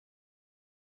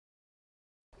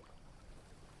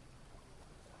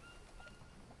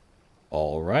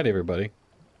All right, everybody.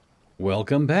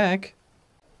 Welcome back.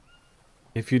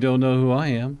 If you don't know who I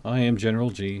am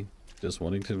General G. Just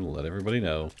wanting to let everybody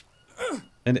know.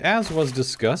 And as was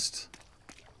discussed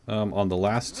on the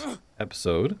last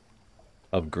episode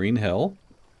of Green Hell,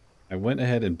 I went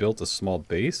ahead and built a small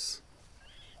base.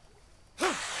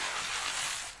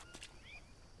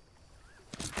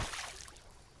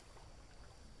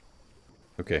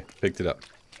 Okay, picked it up.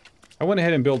 I went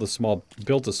ahead and built a small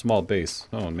base.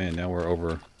 Oh man, now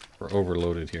we're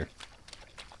overloaded here.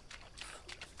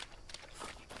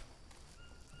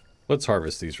 Let's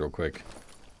harvest these real quick.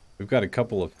 We've got a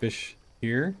couple of fish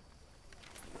here.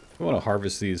 We want to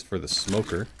harvest these for the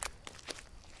smoker.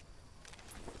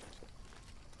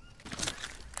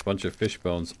 Bunch of fish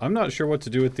bones. I'm not sure what to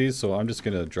do with these, so I'm just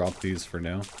gonna drop these for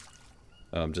now,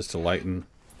 just to lighten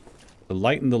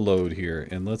the load here.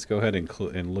 And let's go ahead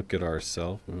and look at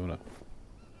ourselves.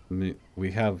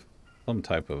 We have some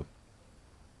type of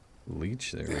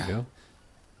leech. There we go.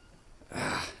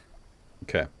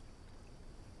 Okay.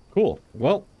 Cool.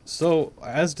 Well, so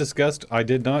as discussed, I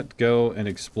did not go and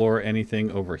explore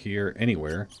anything over here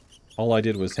anywhere. All I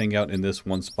did was hang out in this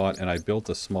one spot, and I built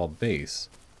a small base.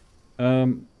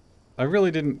 I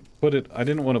really didn't put it. I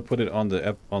didn't want to put it on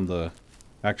the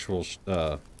actual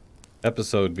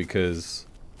episode because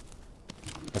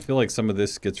I feel like some of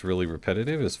this gets really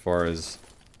repetitive as far as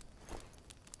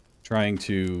trying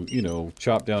to, you know,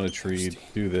 chop down a tree,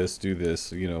 do this,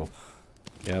 you know.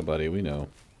 Yeah, buddy, we know.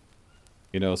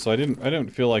 You know, so I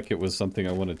didn't feel like it was something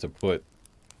I wanted to put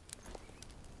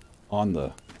on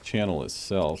the channel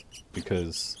itself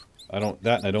because I don't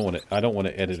want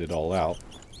to edit it all out.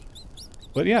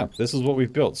 But yeah, this is what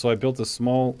we've built. So I built a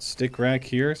small stick rack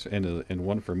here and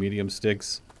one for medium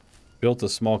sticks. Built a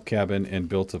small cabin and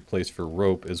built a place for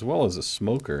rope as well as a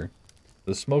smoker.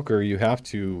 The smoker, you have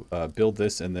to build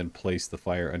this and then place the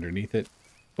fire underneath it.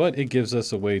 But it gives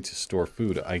us a way to store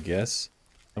food, I guess.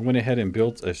 I went ahead and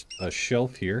built a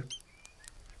shelf here.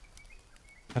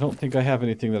 I don't think I have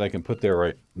anything that I can put there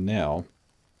right now.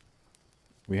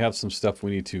 We have some stuff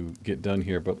we need to get done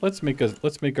here, but let's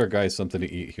make our guys something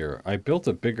to eat here. I built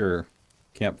a bigger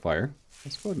campfire.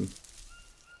 Let's go ahead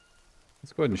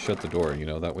and shut the door, you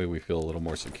know, that way we feel a little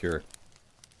more secure.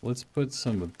 Let's put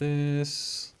some of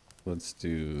this. Let's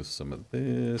do some of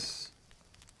this.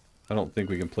 I don't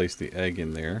think we can place the egg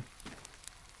in there.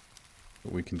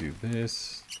 But we can do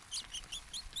this.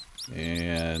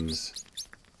 And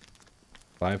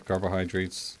 5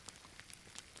 carbohydrates.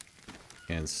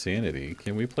 And sanity.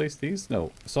 Can we place these?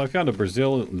 No. So I found a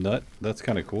Brazil nut. That's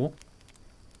kind of cool.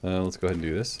 Let's go ahead and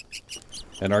do this.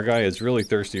 And our guy is really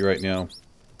thirsty right now,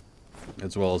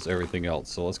 as well as everything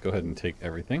else. So let's go ahead and take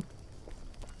everything.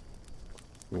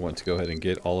 We want to go ahead and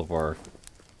get all of our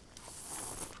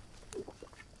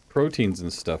proteins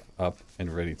and stuff up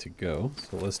and ready to go.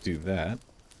 So let's do that.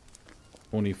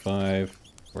 25.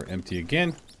 We're empty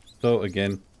again. So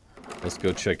again, let's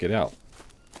go check it out.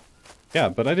 Yeah,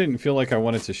 but I didn't feel like I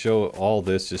wanted to show all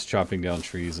this just chopping down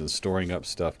trees and storing up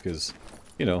stuff because,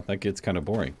 you know, that gets kind of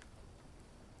boring.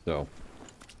 So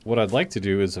what I'd like to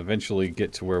do is eventually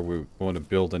get to where we want to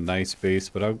build a nice base,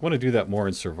 but I want to do that more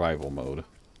in survival mode.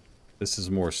 This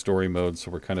is more story mode, so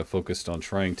we're kind of focused on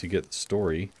trying to get the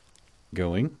story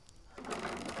going.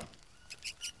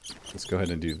 Let's go ahead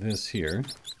and do this here.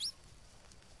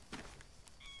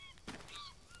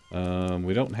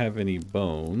 We don't have any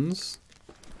bones,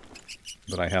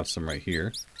 but I have some right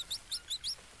here.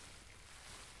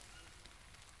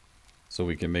 So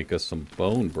we can make us some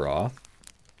bone broth.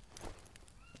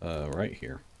 Right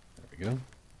here. There we go.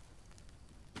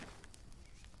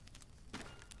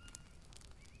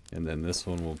 And then this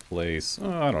one will place,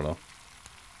 oh, I don't know.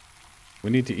 We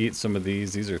need to eat some of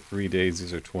these. These are 3 days.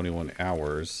 These are 21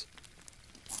 hours.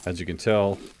 As you can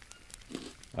tell,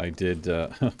 I did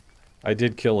I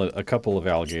did kill a couple of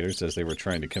alligators as they were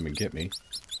trying to come and get me.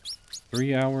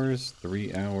 3 hours,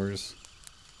 3 hours.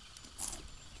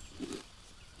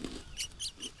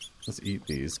 Let's eat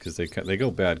these because they go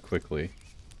bad quickly.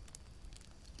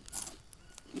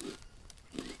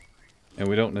 And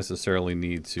we don't necessarily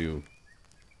need to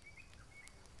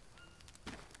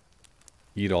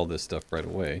eat all this stuff right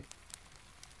away.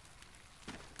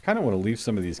 Kind of want to leave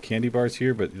some of these candy bars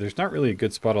here, but there's not really a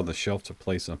good spot on the shelf to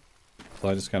place them. So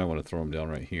I just kind of want to throw them down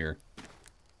right here.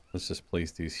 Let's just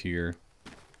place these here.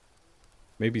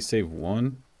 Maybe save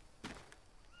one.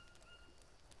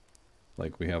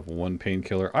 Like we have one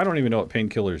painkiller. I don't even know what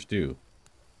painkillers do.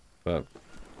 But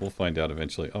we'll find out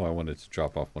eventually. Oh, I wanted to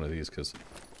drop off one of these because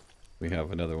we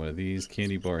have another one of these.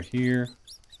 Candy bar here. Go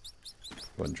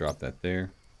ahead and drop that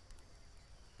there.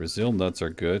 Brazil nuts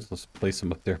are good. Let's place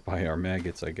them up there by our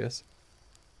maggots, I guess.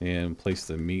 And place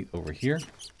the meat over here.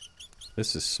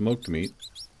 This is smoked meat.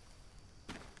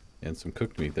 And some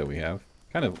cooked meat that we have.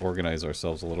 Kind of organize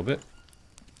ourselves a little bit.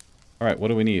 Alright, what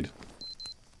do we need?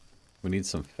 We need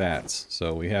some fats.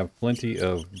 So we have plenty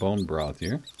of bone broth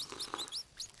here.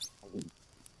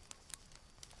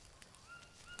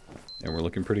 And we're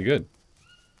looking pretty good.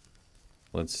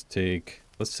 Let's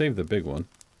save the big one.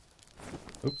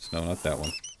 Oops, no, not that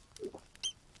one.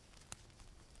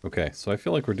 Okay, so I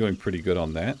feel like we're doing pretty good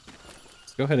on that.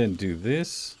 Let's go ahead and do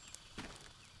this.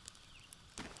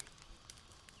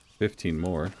 15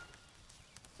 more.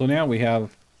 So now we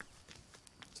have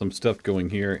some stuff going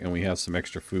here and we have some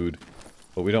extra food,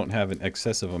 but we don't have an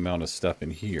excessive amount of stuff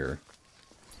in here.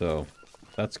 So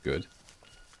that's good.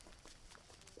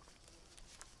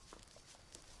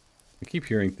 I keep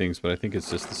hearing things, but I think it's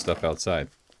just the stuff outside.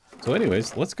 So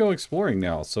anyways, let's go exploring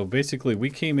now. So basically we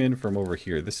came in from over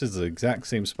here. This is the exact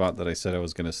same spot that I said I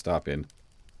was going to stop in.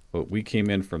 But we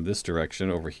came in from this direction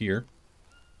over here.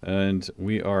 And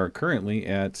we are currently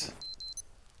at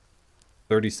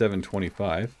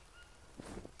 3725.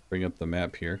 Bring up the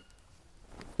map here.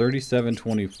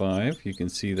 3725. You can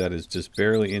see that is just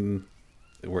barely in.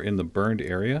 We're in the burned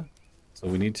area. So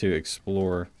we need to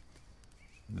explore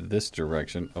this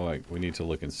direction. Oh, we need to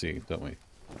look and see, don't we?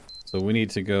 So we need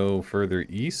to go further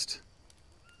east.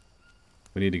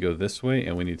 We need to go this way,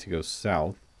 and we need to go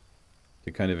south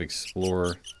to kind of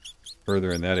explore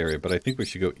further in that area. But I think we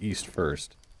should go east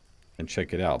first and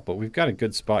check it out. But we've got a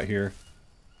good spot here.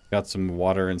 Got some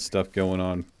water and stuff going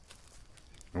on.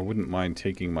 I wouldn't mind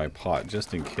taking my pot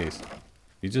just in case.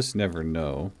 You just never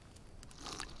know.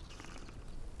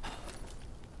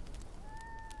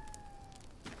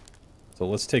 So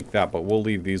let's take that, but we'll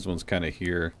leave these ones kind of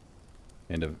here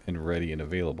and ready and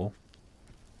available.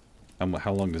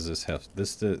 How long does this have?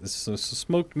 This is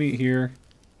smoked meat here.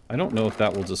 I don't know if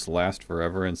that will just last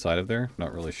forever inside of there.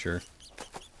 Not really sure.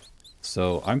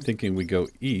 So I'm thinking we go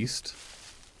east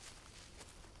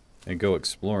and go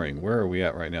exploring. Where are we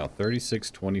at right now?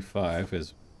 3625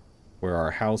 is where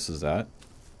our house is at.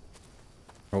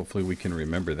 Hopefully we can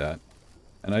remember that.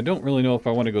 And I don't really know if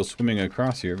I want to go swimming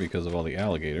across here because of all the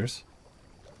alligators.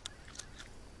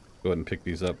 Go ahead and pick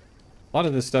these up. A lot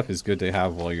of this stuff is good to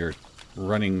have while you're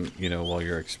running, you know, while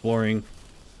you're exploring,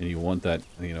 and you want that,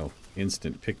 you know,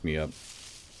 instant pick-me-up.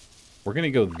 We're going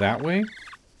to go that way,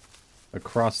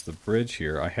 across the bridge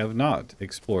here. I have not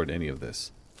explored any of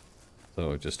this.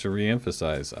 So, just to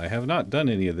re-emphasize, I have not done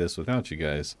any of this without you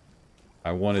guys.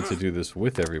 I wanted to do this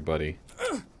with everybody.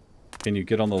 Can you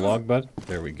get on the log, bud?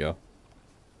 There we go.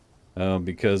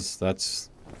 Because that's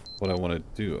what I want to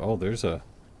do. Oh, there's a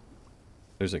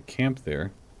camp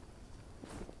there.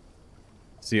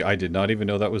 See, I did not even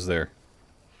know that was there.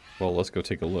 Well, let's go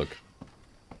take a look.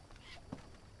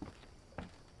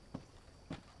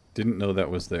 Didn't know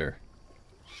that was there.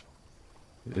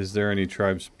 Is there any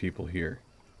tribes people here?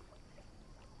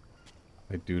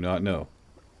 I do not know.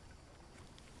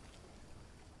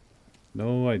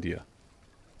 No idea.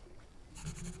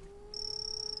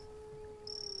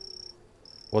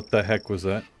 What the heck was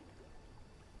that?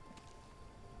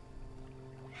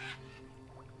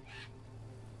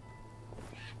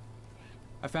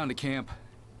 I found a camp.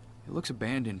 It looks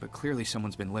abandoned, but clearly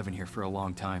someone's been living here for a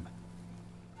long time.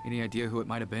 Any idea who it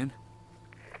might have been?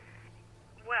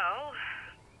 Well,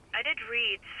 I did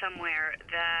read somewhere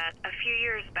that a few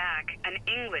years back, an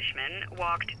Englishman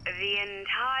walked the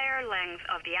entire length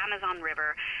of the Amazon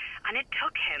River, and it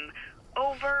took him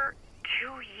over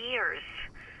 2 years.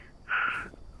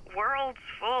 Worlds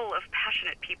full of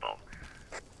passionate people.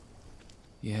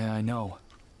 Yeah, I know.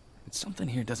 But something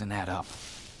here doesn't add up.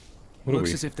 What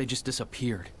Looks as if they just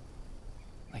disappeared.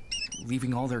 Like,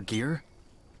 leaving all their gear?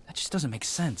 That just doesn't make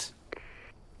sense.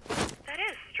 That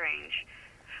is strange.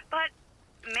 But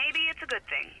maybe it's a good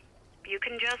thing. You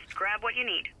can just grab what you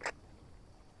need.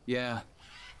 Yeah.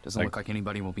 Doesn't look like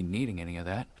anybody will be needing any of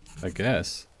that. I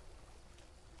guess.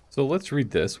 So let's read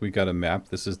this. We got a map.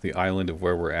 This is the island of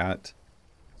where we're at.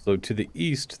 So to the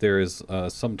east, there is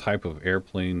some type of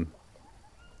airplane.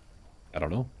 I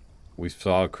don't know. We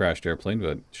saw a crashed airplane,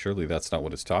 but surely that's not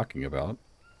what it's talking about.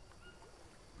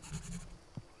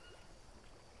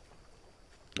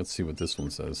 Let's see what this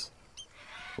one says.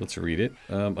 Let's read it.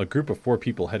 A group of 4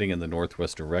 people heading in the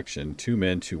northwest direction. 2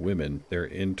 men, 2 women. Their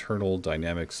internal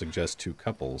dynamics suggest 2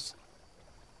 couples.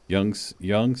 Young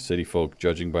city folk,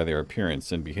 judging by their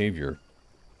appearance and behavior.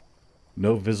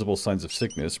 No visible signs of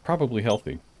sickness. Probably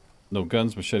healthy. No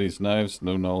guns, machetes, knives.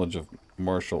 No knowledge of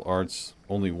martial arts.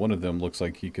 Only one of them looks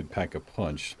like he could pack a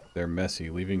punch. They're messy,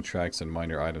 leaving tracks and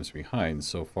minor items behind.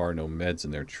 So far, no meds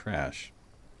in their trash.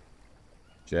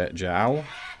 Jao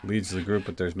leads the group,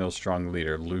 but there's no strong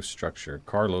leader. Loose structure.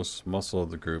 Carlos, muscle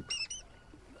of the group,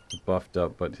 buffed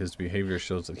up, but his behavior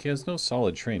shows that he has no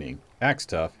solid training. Acts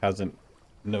tough, hasn't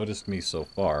noticed me so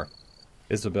far.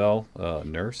 Isabel,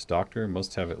 nurse, doctor,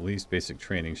 must have at least basic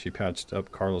training. She patched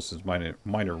up Carlos's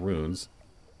minor wounds,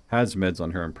 has meds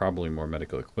on her and probably more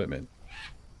medical equipment.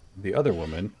 The other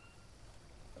woman,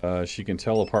 she can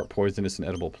tell apart poisonous and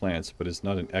edible plants, but is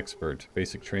not an expert.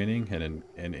 Basic training and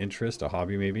an interest, a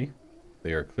hobby maybe.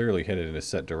 They are clearly headed in a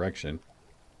set direction.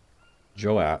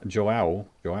 Joao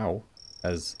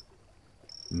has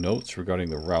notes regarding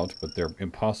the route, but they're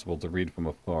impossible to read from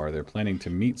afar. They're planning to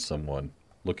meet someone,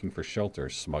 looking for shelter.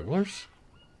 Smugglers?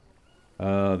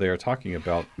 They are talking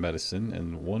about medicine,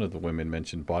 and one of the women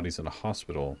mentioned bodies in a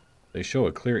hospital. They show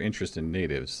a clear interest in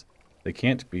natives. They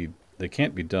can't be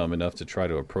dumb enough to try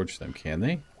to approach them, can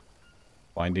they?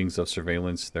 Findings of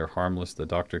surveillance. They're harmless. The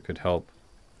doctor could help.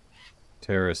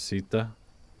 Teresita.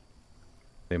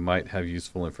 They might have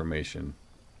useful information.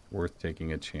 Worth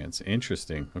taking a chance.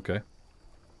 Interesting. Okay.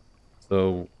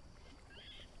 So,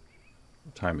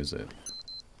 what time is it?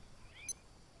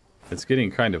 It's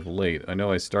getting kind of late. I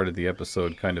know I started the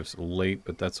episode kind of late,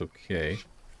 but that's okay.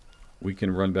 We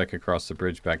can run back across the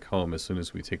bridge back home as soon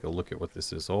as we take a look at what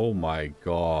this is. Oh my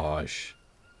gosh.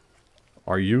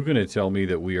 Are you going to tell me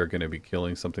that we are going to be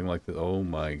killing something like this? Oh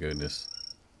my goodness.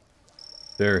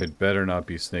 There had better not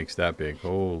be snakes that big.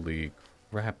 Holy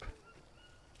crap.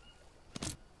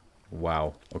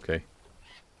 Wow. Okay.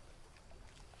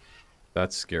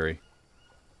 That's scary.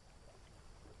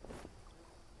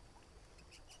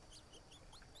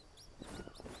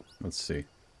 Let's see.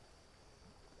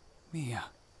 Mia.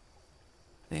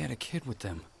 They had a kid with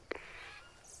them.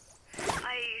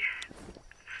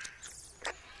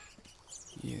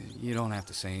 You don't have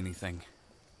to say anything.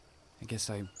 I guess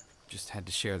I just had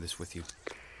to share this with you.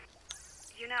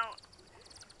 You know,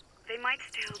 they might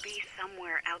still be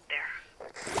somewhere out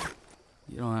there.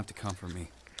 You don't have to comfort me.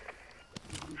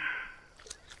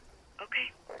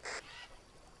 Okay.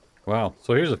 Wow.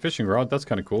 So here's a fishing rod. That's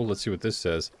kind of cool. Let's see what this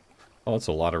says. Oh, that's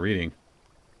a lot of reading.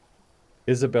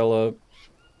 Isabella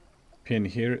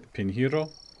Pinheiro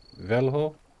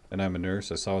Velho, and I'm a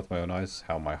nurse. I saw with my own eyes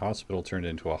how my hospital turned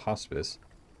into a hospice,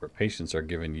 where patients are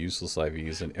given useless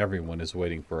IVs and everyone is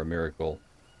waiting for a miracle.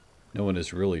 No one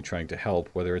is really trying to help,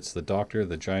 whether it's the doctor,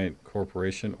 the giant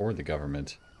corporation, or the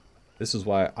government. This is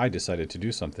why I decided to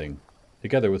do something.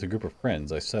 Together with a group of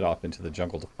friends, I set off into the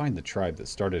jungle to find the tribe that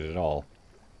started it all.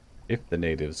 If the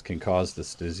natives can cause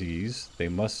this disease, they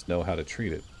must know how to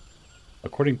treat it.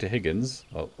 According to Higgins,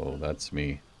 oh, that's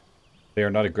me. They are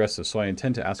not aggressive, so I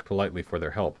intend to ask politely for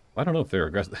their help. I don't know if they're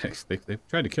aggressive. They've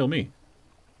tried to kill me.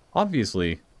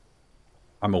 Obviously,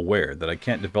 I'm aware that I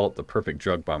can't develop the perfect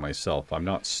drug by myself. I'm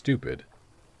not stupid.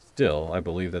 Still, I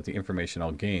believe that the information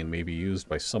I'll gain may be used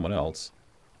by someone else.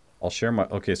 I'll share my...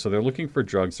 Okay, so they're looking for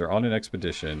drugs. They're on an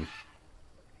expedition.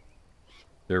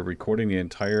 They're recording the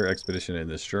entire expedition in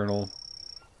this journal.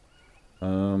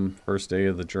 First day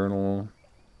of the journal.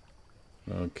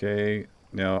 Okay.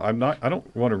 Now, I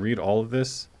don't want to read all of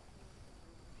this.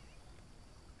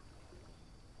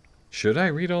 Should I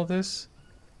read all this?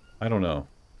 I don't know.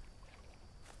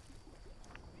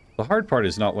 The hard part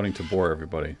is not wanting to bore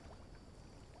everybody.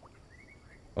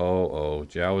 Oh,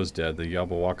 Jiao is dead. The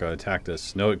Yabawaka attacked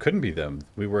us. No, it couldn't be them.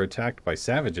 We were attacked by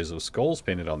savages with skulls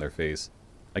painted on their face.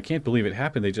 I can't believe it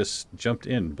happened. They just jumped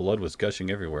in. Blood was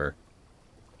gushing everywhere.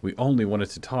 We only wanted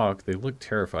to talk. They looked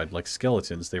terrified, like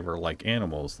skeletons. They were like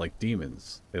animals, like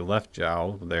demons. They left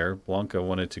Jiao there. Blanca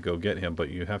wanted to go get him, but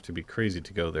you have to be crazy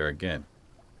to go there again.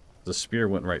 The spear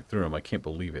went right through him. I can't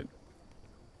believe it.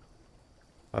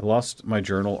 I lost my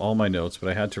journal, all my notes, but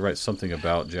I had to write something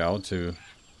about Jiao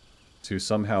to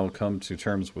somehow come to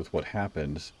terms with what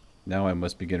happened. Now I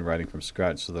must begin writing from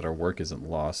scratch so that our work isn't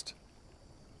lost.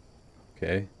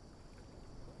 Okay.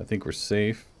 I think we're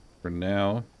safe for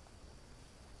now.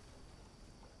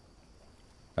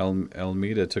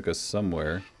 Almeida took us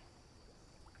somewhere.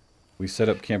 We set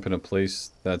up camp in a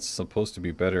place that's supposed to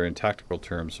be better in tactical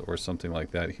terms or something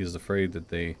like that. He's afraid that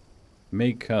they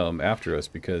may come after us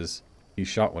because he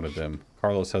shot one of them.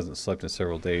 Carlos hasn't slept in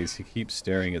several days. He keeps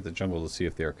staring at the jungle to see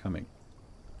if they are coming.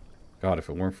 God, if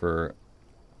it weren't for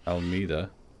Almeida,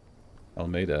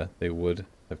 they would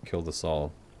have killed us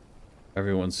all.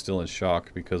 Everyone's still in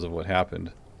shock because of what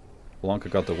happened. Blanca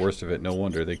got the worst of it. No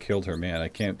wonder. They killed her man. I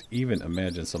can't even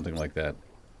imagine something like that.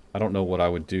 I don't know what I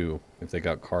would do if they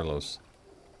got Carlos.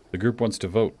 The group wants to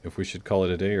vote if we should call it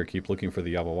a day or keep looking for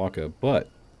the Yabawaka, but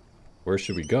where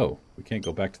should we go? We can't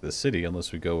go back to the city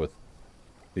unless we go with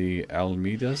the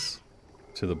Almeidas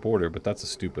to the border, but that's a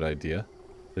stupid idea.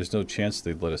 There's no chance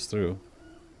they'd let us through.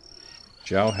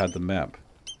 Zhao had the map.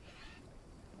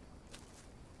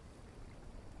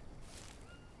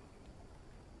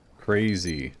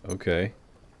 Crazy. Okay.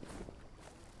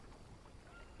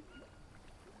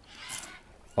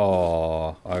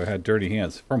 Oh, I had dirty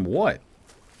hands. From what?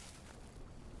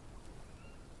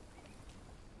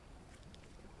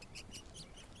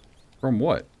 From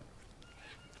what?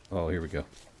 Oh, here we go.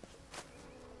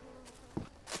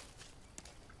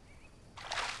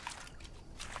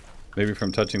 Maybe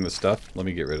from touching the stuff? Let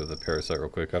me get rid of the parasite real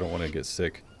quick. I don't want to get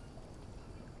sick.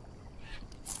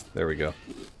 There we go.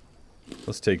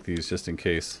 Let's take these just in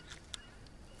case.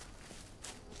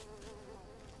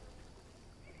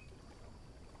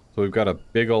 So we've got a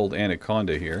big old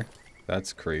anaconda here.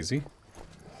 That's crazy.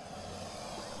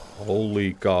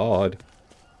 Holy God.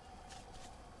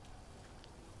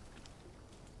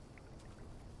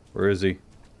 Where is he?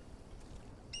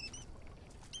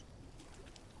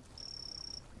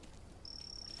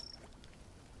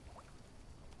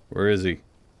 Where is he?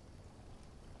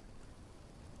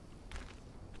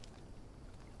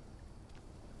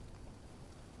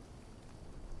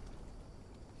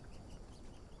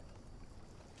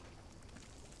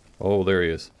 Oh, there he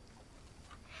is.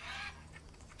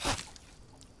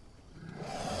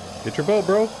 Get your bow,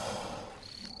 bro.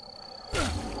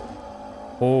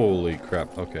 Holy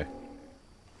crap. Okay.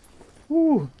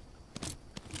 Woo.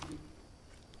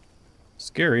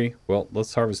 Scary. Well,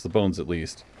 let's harvest the bones at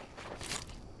least.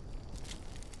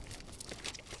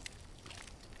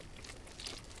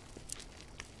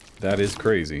 That is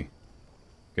crazy.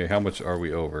 Okay, how much are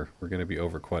we over? We're going to be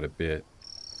over quite a bit.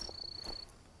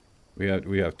 We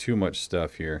have too much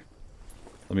stuff here.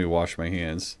 Let me wash my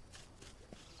hands.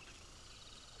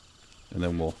 And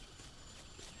then we'll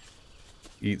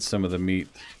eat some of the meat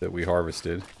that we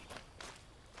harvested.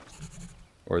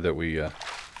 Or that we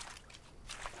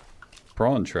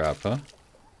prawn trap, huh?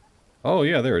 Oh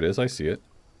yeah, there it is. I see it.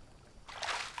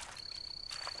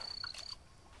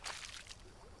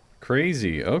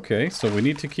 Crazy. Okay, so we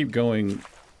need to keep going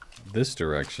this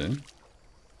direction.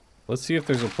 Let's see if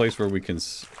there's a place where we can...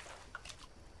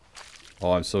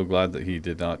 Oh, I'm so glad that he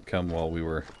did not come while we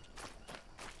were...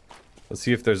 Let's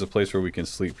see if there's a place where we can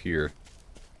sleep here.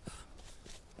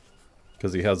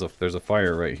 Because he has a... There's a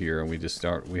fire right here and we just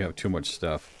start... We have too much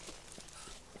stuff.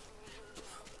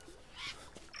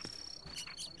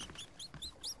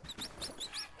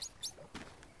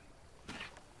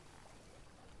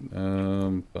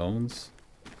 Bones.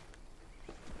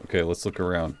 Okay, let's look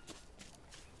around.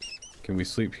 Can we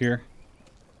sleep here?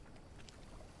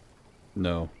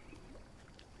 No.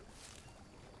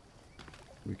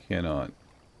 We cannot.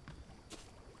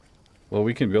 Well,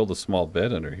 we can build a small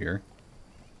bed under here.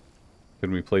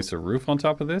 Can we place a roof on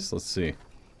top of this? Let's see.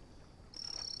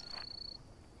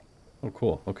 Oh,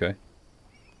 cool. Okay.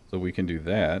 So we can do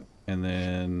that. And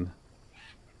then...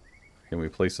 Can we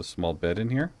place a small bed in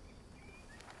here?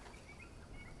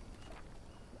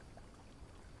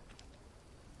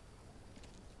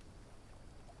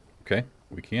 Okay,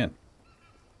 we can.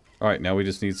 Alright, now we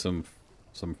just need some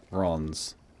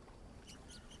bronze.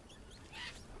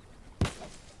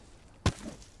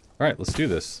 Alright, let's do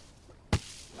this.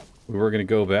 We were going to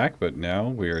go back, but now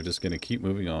we are just going to keep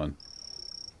moving on.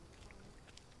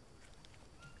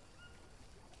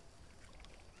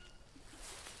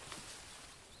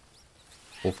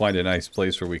 We'll find a nice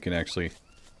place where we can actually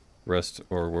rest,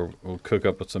 or we'll cook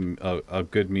up some a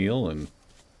good meal and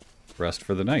rest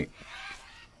for the night.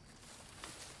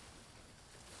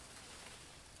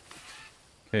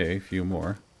 Okay, a few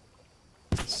more.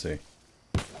 Let's see.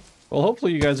 Well,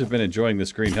 hopefully you guys have been enjoying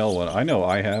this Green Hell one. I know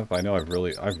I have. I know I've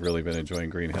really been enjoying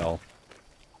Green Hell.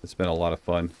 It's been a lot of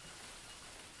fun.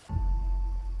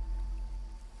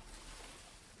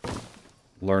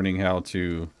 Learning how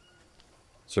to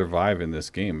survive in this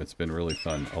game. It's been really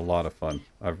fun. A lot of fun.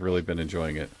 I've really been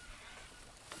enjoying it.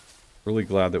 Really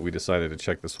glad that we decided to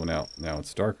check this one out. Now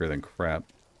it's darker than crap.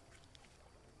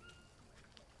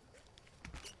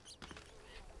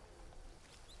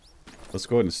 Let's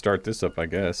go ahead and start this up, I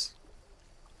guess.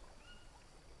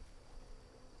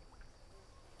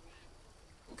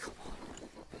 Come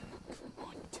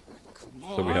on, come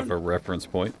on. So we have a reference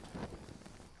point.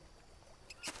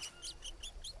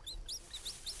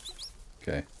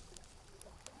 Okay.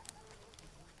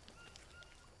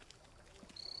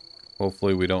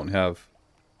 Hopefully we don't have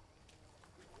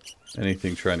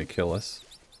anything trying to kill us.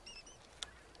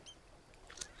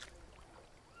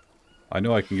 I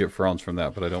know I can get fronds from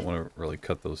that, but I don't want to really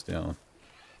cut those down.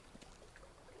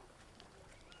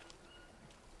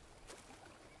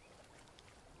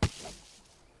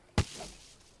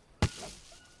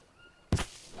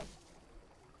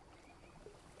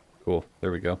 Cool.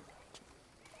 There we go.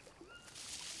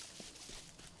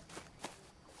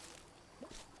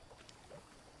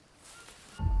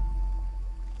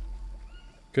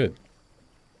 Good.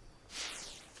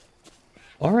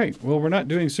 All right. Well, we're not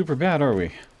doing super bad, are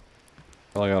we?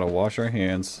 Probably gotta wash our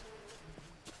hands.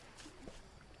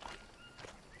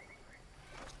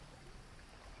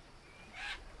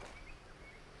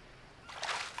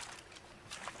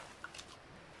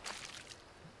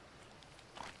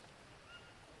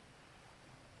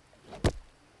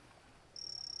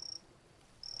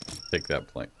 Take that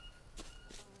plank.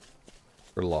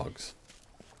 For logs.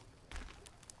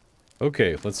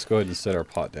 Okay, let's go ahead and set our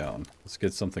pot down. Let's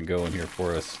get something going here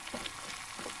for us.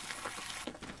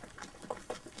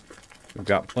 We've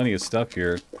got plenty of stuff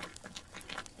here.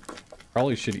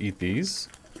 Probably should eat these,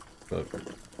 but...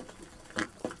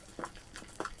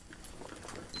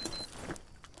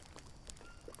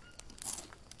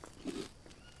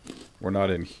 we're not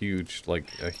in huge,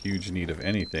 like, a huge need of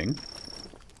anything.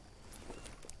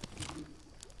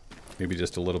 Maybe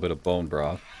just a little bit of bone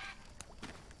broth.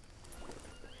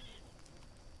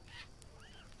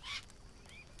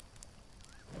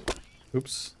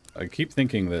 Oops. I keep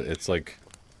thinking that it's like...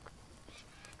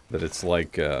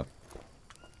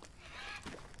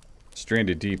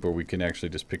 Stranded Deep, where we can actually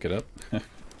just pick it up.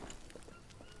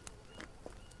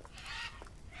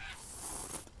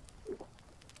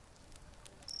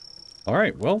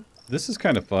 Alright, well, this is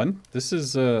kind of fun. This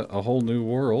is a whole new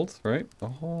world, right? A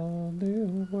whole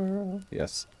new world.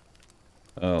 Yes.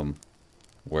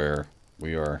 Where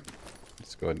we are...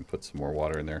 let's go ahead and put some more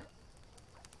water in there.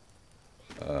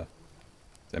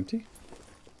 It's empty?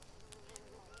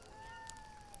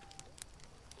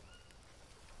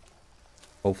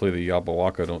 Hopefully the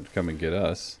Yabawaka don't come and get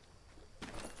us.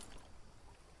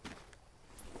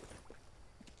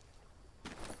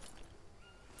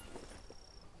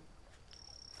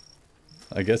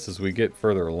 I guess as we get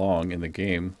further along in the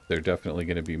game, there are definitely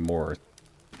going to be more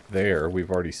there. We've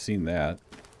already seen that.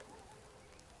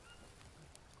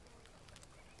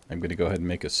 I'm going to go ahead and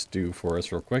make a stew for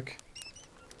us real quick.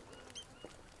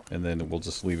 And then we'll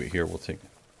just leave it here. We'll take...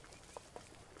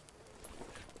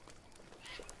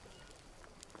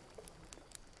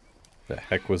 the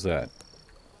heck was that?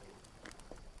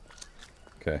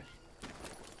 Okay.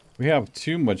 We have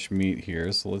too much meat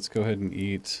here, so let's go ahead and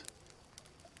eat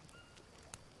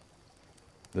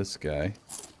this guy.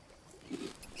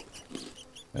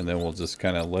 And then we'll just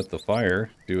kind of let the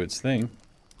fire do its thing.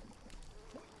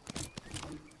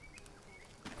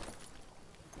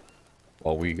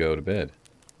 While we go to bed.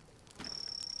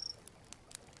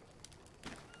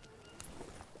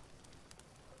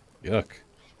 Yuck.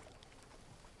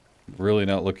 Really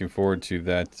not looking forward to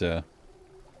that,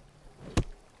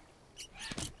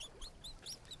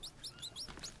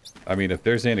 I mean, if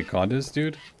there's anacondas,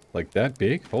 dude, like that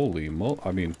big, holy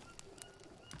I mean,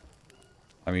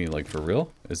 like for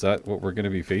real? Is that what we're gonna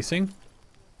be facing?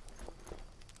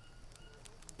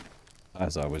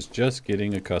 As I was just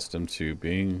getting accustomed to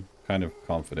being kind of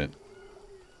confident.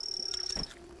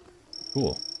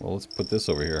 Cool. Well, let's put this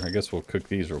over here. I guess we'll cook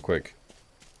these real quick.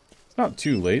 It's not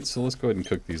too late, so let's go ahead and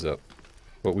cook these up.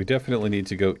 But we definitely need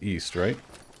to go east, right?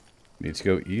 We need to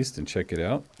go east and check it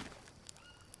out.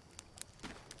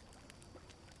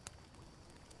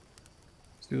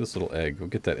 Let's do this little egg. We'll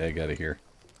get that egg out of here.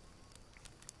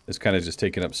 It's kind of just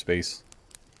taking up space.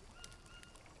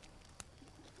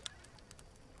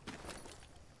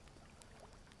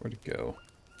 Where'd it go?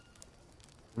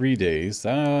 3 days.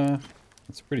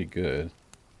 That's pretty good.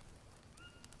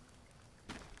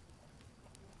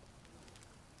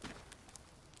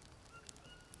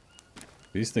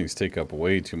 These things take up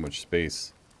way too much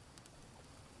space.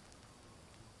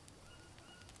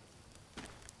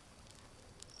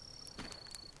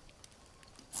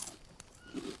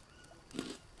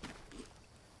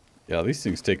 Yeah, these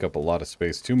things take up a lot of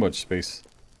space. Too much space.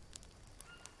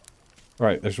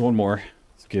 Alright, there's one more.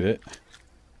 Let's get it.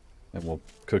 And we'll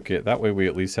cook it. That way we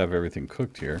at least have everything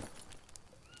cooked here.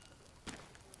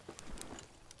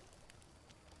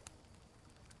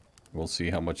 We'll see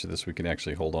how much of this we can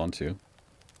actually hold on to.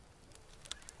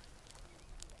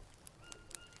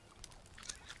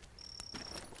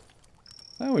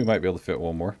 Oh, we might be able to fit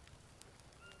one more.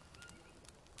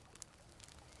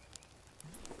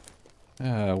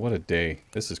 Ah, what a day.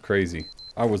 This is crazy.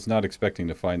 I was not expecting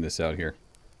to find this out here.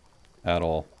 At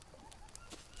all.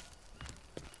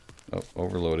 Oh,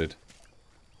 overloaded.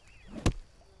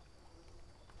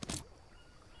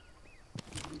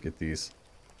 Let's get these.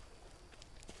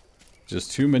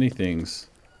 Just too many things.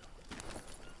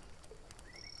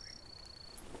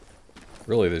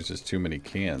 Really, there's just too many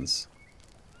cans.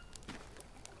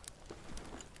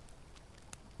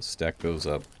 Let's stack those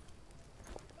up.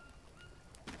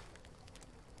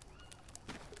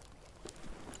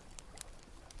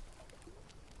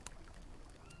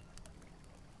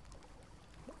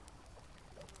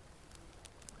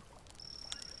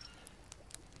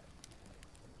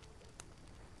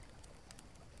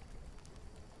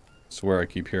 Swear I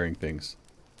keep hearing things.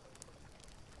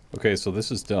 Okay, so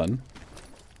this is done.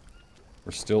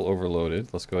 We're still overloaded.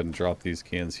 Let's go ahead and drop these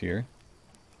cans here.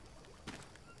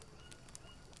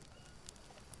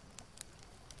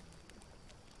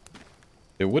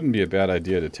 It wouldn't be a bad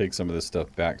idea to take some of this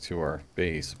stuff back to our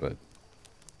base, but...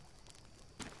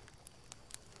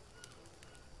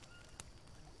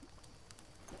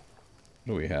 what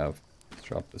do we have? Let's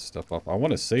drop this stuff off. I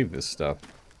want to save this stuff.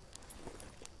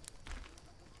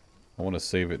 I want to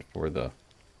save it for the...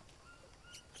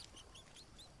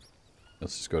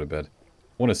 let's just go to bed.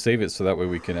 I want to save it so that way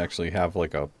we can actually have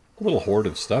like a little hoard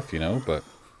of stuff, you know, but...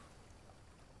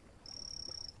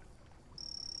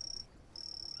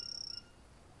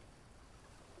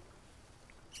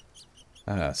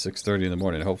 ah, 6:30 in the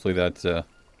morning. Hopefully that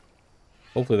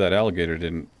alligator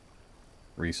didn't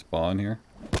respawn here.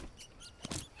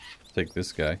 Take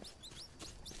this guy.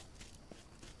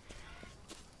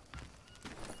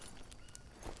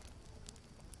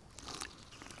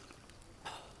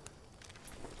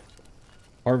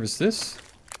 Harvest this.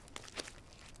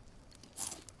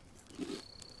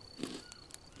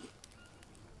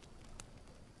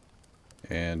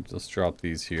 And let's drop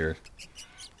these here.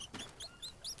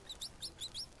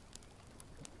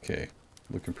 Okay,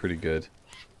 looking pretty good.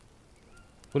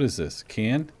 What is this?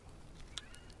 Can?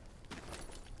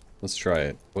 Let's try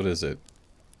it. What is it?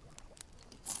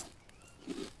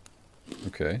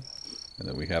 Okay. And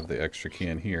then we have the extra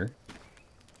can here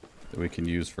that we can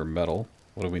use for metal.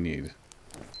 What do we need?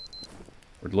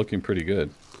 We're looking pretty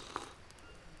good.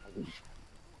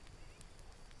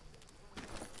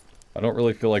 I don't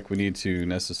really feel like we need to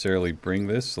necessarily bring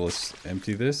this, so let's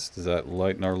empty this. Does that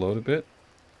lighten our load a bit?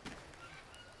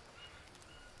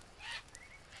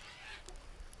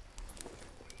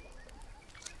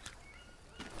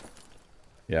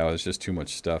 Yeah, it was just too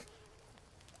much stuff.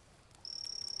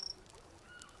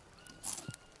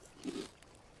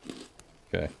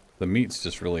 Okay, the meat's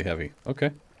just really heavy.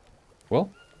 Okay, well,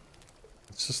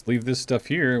 let's just leave this stuff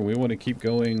here. We want to keep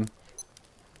going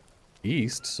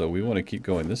east, so we want to keep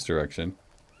going this direction.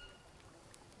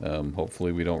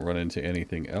 Hopefully we don't run into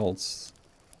anything else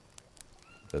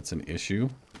that's an issue.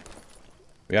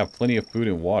 We have plenty of food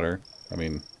and water. I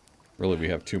mean, really we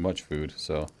have too much food,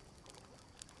 so...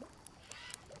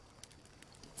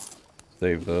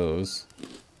 save those.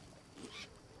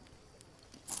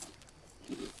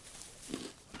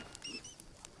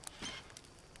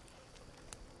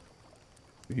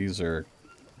 These are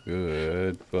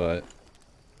good, but...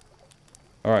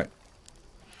 alright.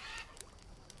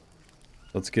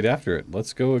 Let's get after it.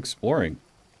 Let's go exploring.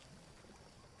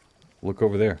 Look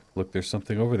over there. Look, there's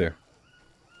something over there.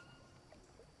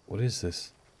 What is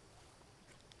this?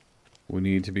 We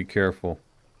need to be careful.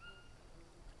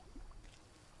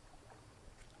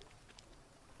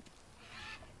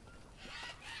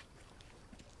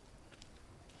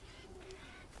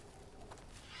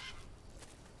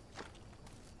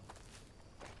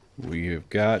 We have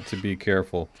got to be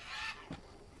careful.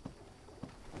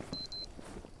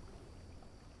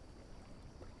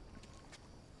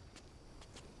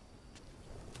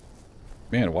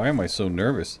 Man, why am I so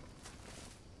nervous?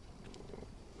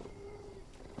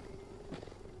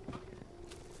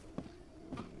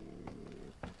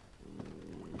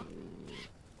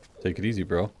 Take it easy,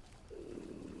 bro.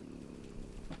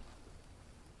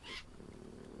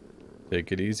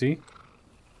 Take it easy.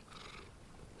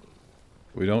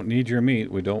 We don't need your meat.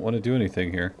 We don't want to do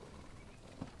anything here.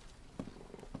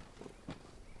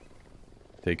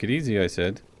 Take it easy, I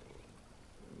said.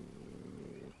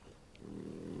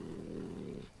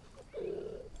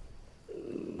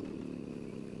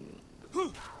 I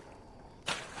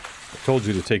told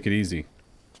you to take it easy.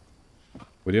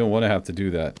 We didn't want to have to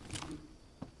do that.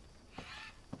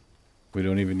 We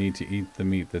don't even need to eat the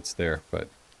meat that's there, but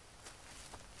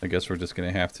I guess we're just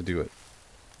going to have to do it.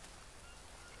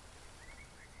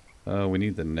 We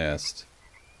need the nest.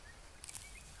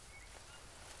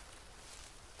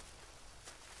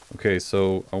 Okay,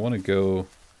 so I want to go...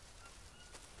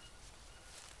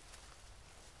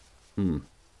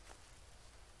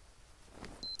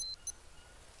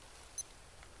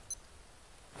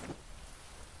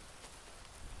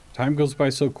 Time goes by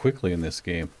so quickly in this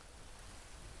game.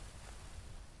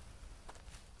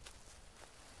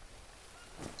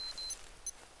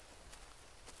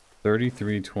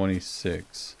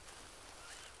 $33.26.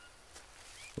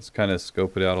 Let's kind of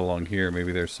scope it out along here.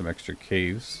 Maybe there's some extra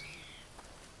caves.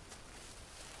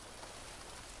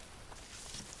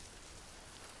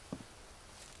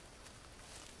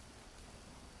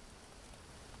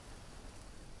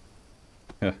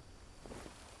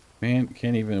 Man,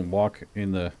 can't even walk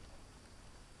in the...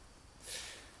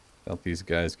 without these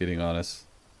guys getting on us.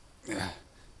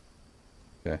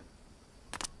 Okay.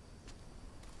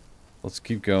 Let's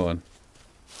keep going.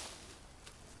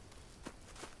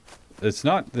 It's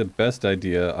not the best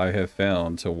idea I have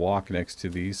found to walk next to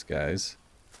these guys.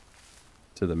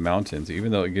 To the mountains,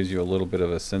 even though it gives you a little bit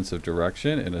of a sense of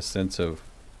direction and a sense of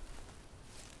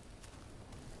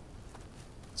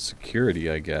security,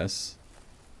 I guess.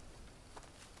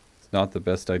 It's not the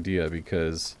best idea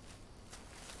because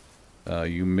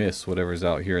you miss whatever's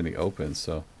out here in the open,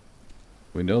 so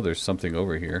we know there's something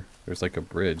over here. There's like a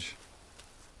bridge.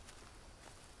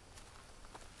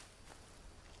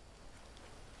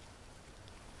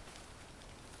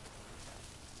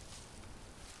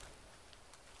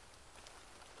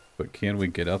 But can we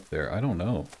get up there? I don't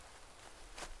know.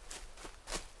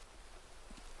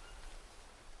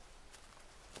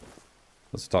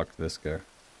 Let's talk to this guy.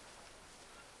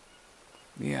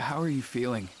 Mia, how are you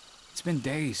feeling? It's been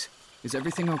days. Is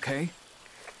everything okay?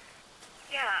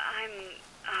 Yeah,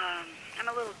 I'm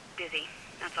a little dizzy,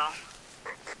 that's all.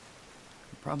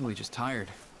 You're probably just tired.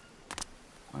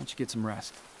 Why don't you get some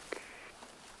rest?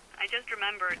 I just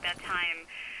remembered that time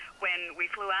when we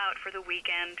flew out for the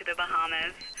weekend to the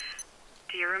Bahamas.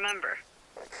 Do you remember?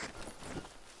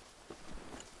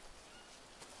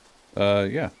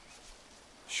 Yeah.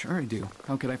 Sure I do.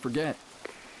 How could I forget?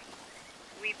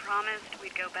 We promised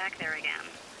we'd go back there again.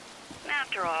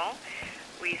 After all,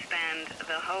 we spent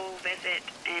the whole visit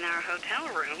in our hotel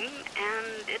room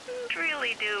and didn't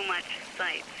really do much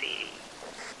sightseeing.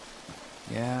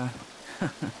 Yeah.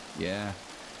 Yeah.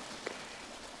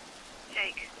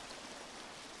 Jake,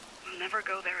 we'll never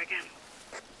go there again.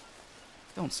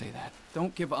 Don't say that.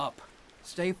 Don't give up.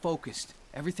 Stay focused.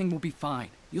 Everything will be fine.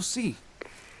 You'll see.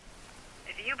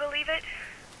 If you believe it,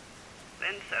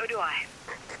 then so do I.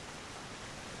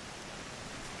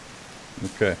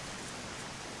 Okay.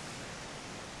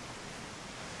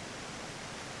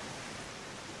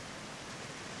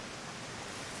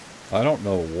 I don't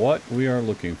know what we are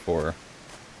looking for.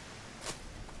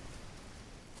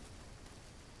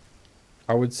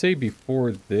 I would say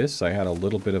before this, I had a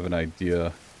little bit of an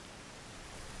idea.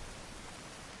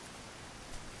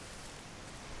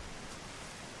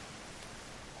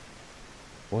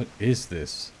 What is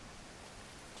this?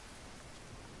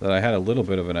 That I had a little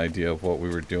bit of an idea of what we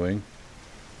were doing.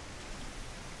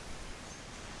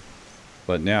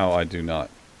 But now I do not.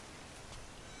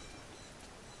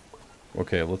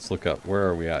 Okay, let's look up. Where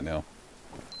are we at now?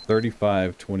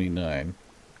 35:29.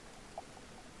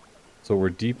 So we're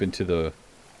deep into the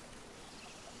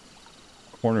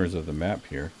corners of the map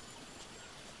here.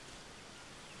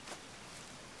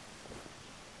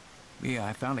 Mia,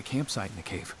 I found a campsite in the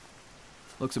cave.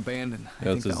 Looks abandoned. I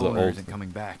Yeah, think this the is the owner old- isn't coming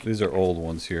back. These are old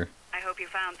ones here. I hope you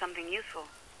found something useful.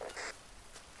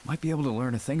 Might be able to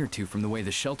learn a thing or two from the way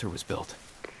the shelter was built.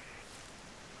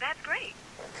 That's great.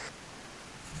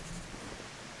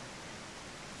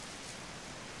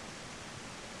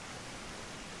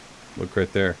 Look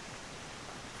right there.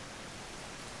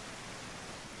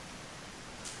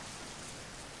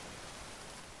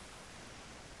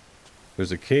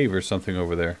 There's a cave or something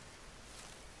over there.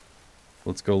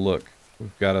 Let's go look.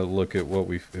 We've got to look at what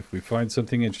if we find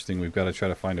something interesting, we've got to try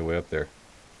to find a way up there.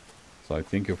 So I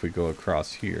think if we go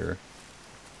across here,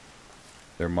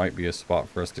 there might be a spot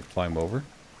for us to climb over.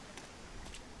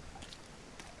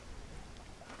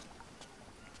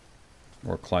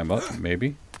 Or climb up,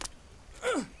 maybe.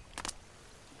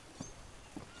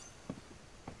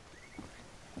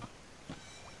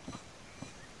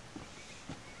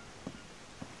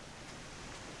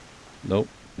 Nope,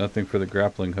 nothing for the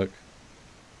grappling hook.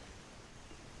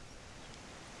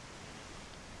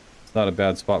 It's not a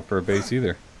bad spot for a base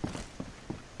either.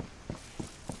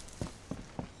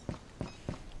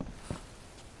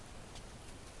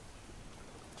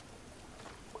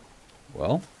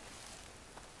 Well.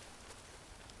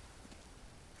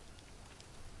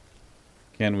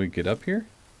 Can we get up here?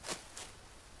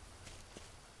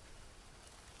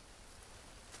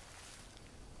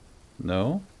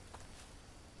 No.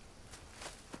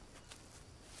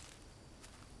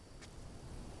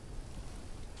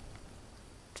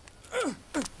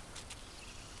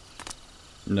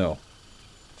 No.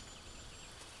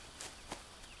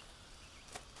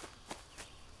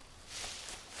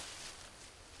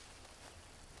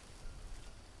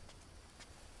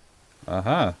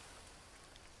 Aha.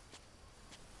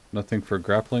 Nothing for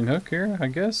grappling hook here, I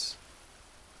guess?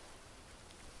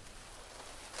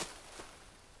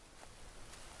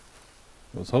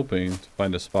 I was hoping to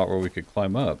find a spot where we could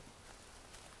climb up.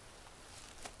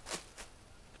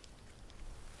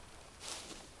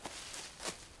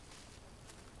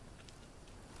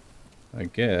 I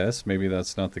guess maybe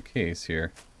that's not the case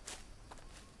here.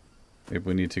 Maybe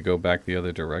we need to go back the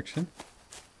other direction.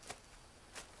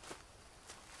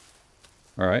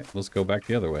 Alright, let's go back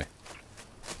the other way.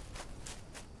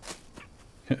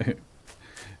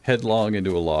 Headlong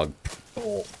into a log.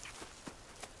 Oh.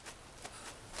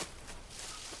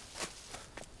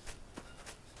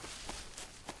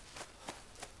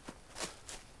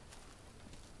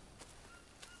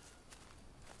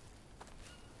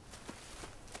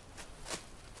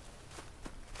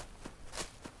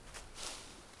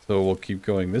 So we'll keep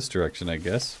going this direction, I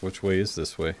guess. Which way is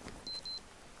this way?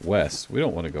 West. We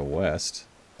don't want to go west.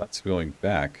 That's going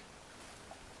back.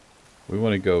 We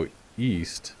want to go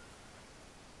east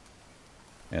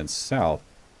and south.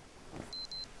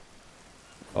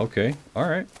 Okay,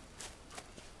 alright.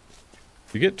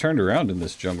 You get turned around in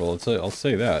this jungle, I'll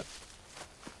say that.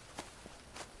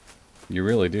 You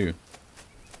really do.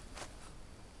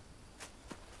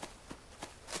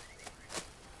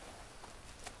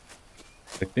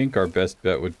 I think our best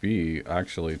bet would be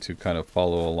actually to kind of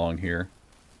follow along here.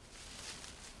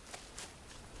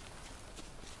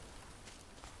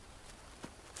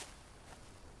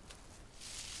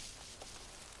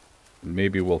 And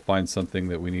maybe we'll find something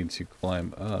that we need to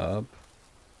climb up.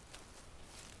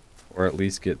 Or at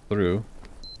least get through.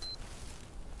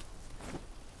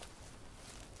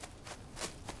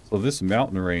 So this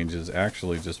mountain range is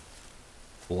actually just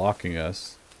blocking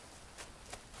us.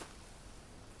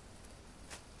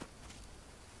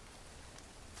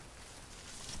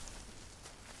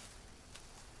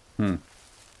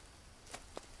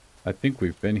 I think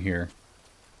we've been here.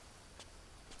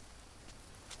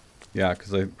 Yeah,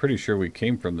 because I'm pretty sure we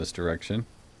came from this direction.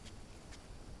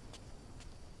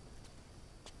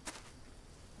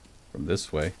 From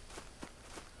this way.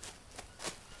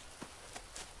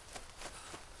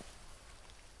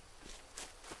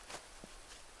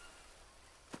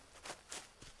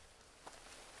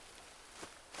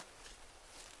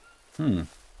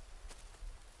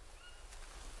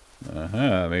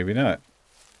 Maybe not.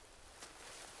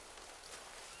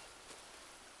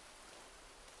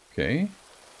 Okay.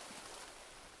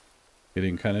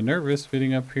 Getting kind of nervous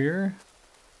getting up here.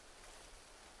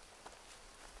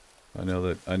 I know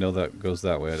that goes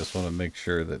that way. I just want to make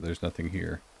sure that there's nothing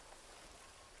here.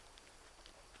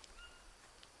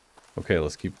 Okay,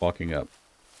 let's keep walking up.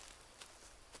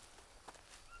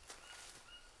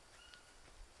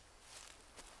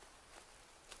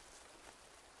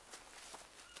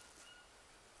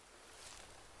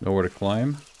 Nowhere to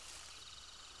climb.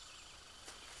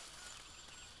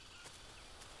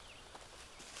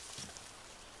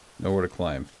 Nowhere to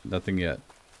climb. Nothing yet.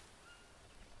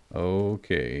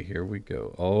 Okay, here we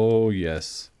go. Oh,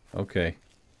 yes. Okay.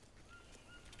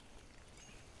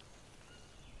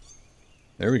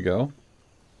 There we go.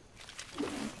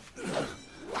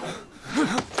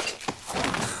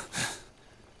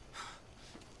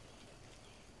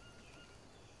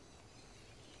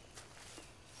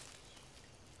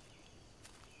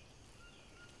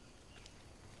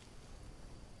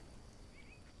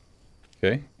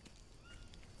 Okay.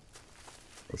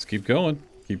 Let's keep going.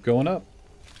 Keep going up.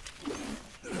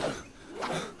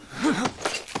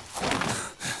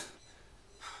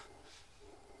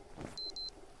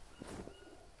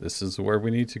 This is where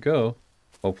we need to go.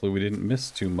 Hopefully we didn't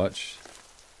miss too much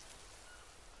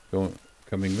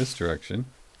coming this direction.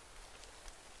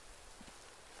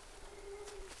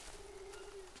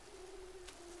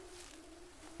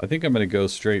 I think I'm going to go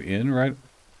straight in right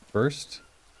first.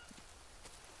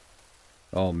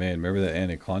 Oh man, remember that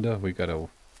anaconda? We gotta,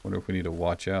 wonder if we need to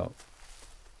watch out.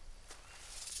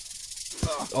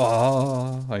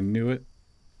 Oh, I knew it.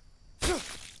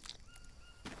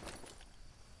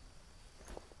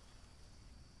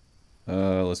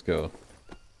 Let's go.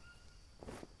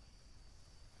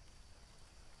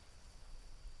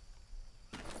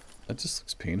 That just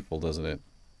looks painful, doesn't it?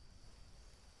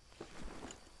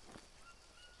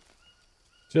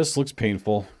 Just looks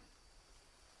painful.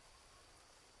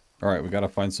 Alright, we gotta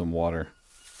find some water.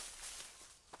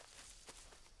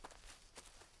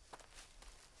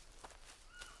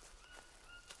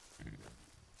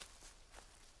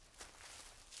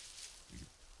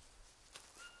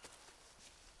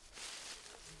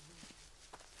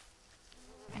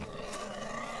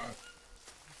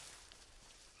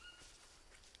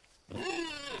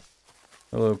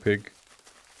 Hello, pig.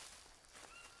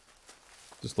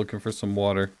 Just looking for some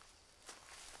water.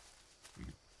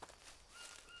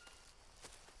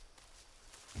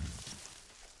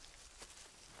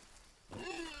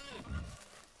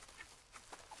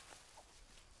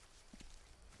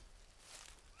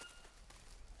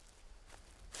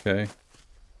 Okay.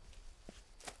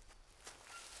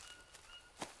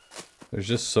 There's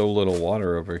just so little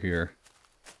water over here.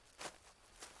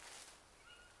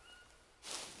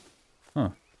 Huh.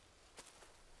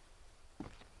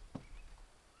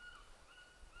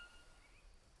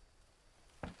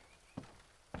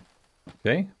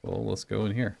 Okay, well, let's go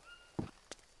in here.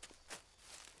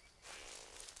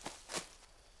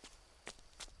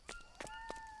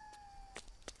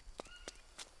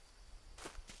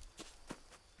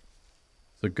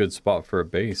 It's a good spot for a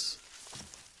base.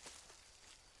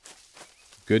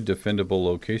 Good defendable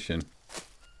location.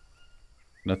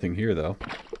 Nothing here, though.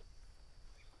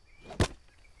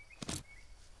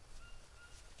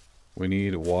 We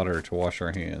need water to wash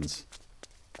our hands.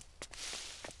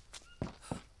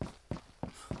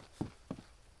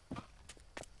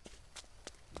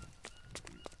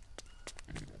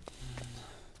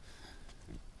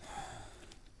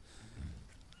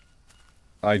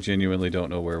 I genuinely don't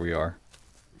know where we are.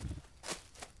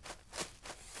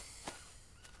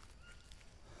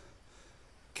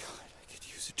 God, I could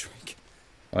use a drink.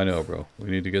 I know, bro.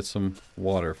 We need to get some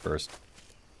water first.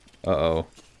 Uh-oh.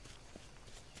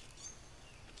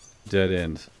 Dead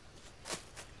end.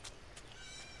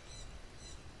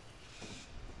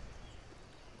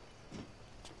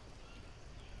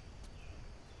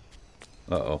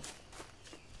 Uh-oh.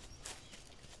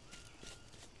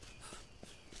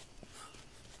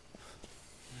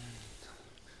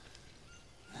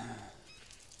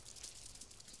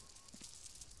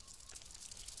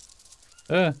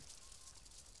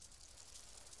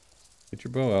 Get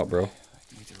your bow out, bro.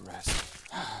 I need to rest.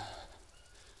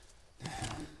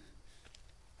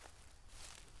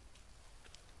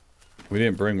 We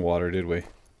didn't bring water, did we?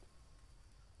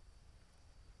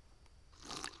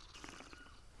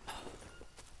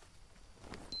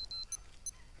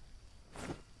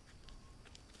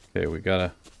 Okay, we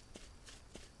gotta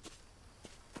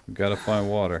find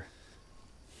water.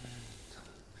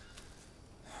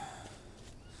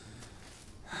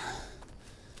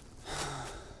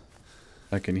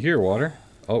 I can hear water.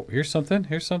 Oh, here's something.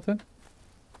 Here's something.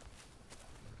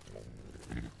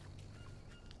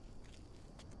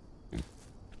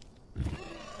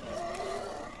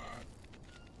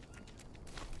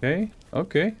 Okay,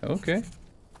 okay, okay.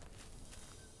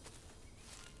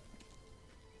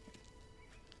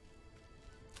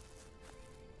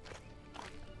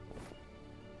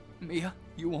 Mia,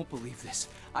 you won't believe this.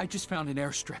 I just found an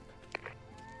airstrip.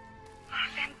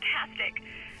 Fantastic.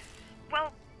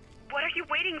 Well, what are you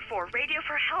waiting for? Radio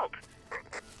for help.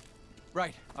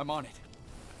 Right, I'm on it.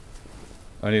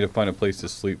 I need to find a place to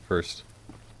sleep first.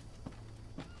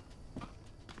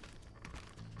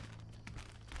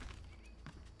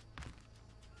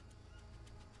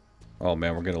 Oh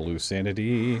man, we're gonna lose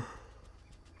sanity.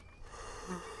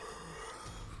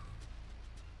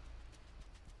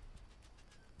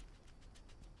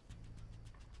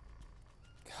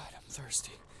 God, I'm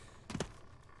thirsty.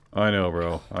 I know,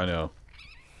 bro. I know.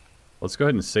 Let's go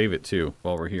ahead and save it too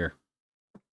while we're here.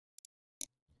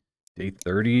 Day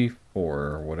 34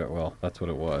 or whatever. Well, that's what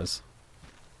it was.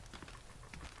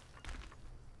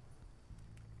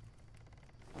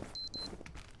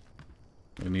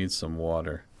 We need some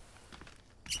water.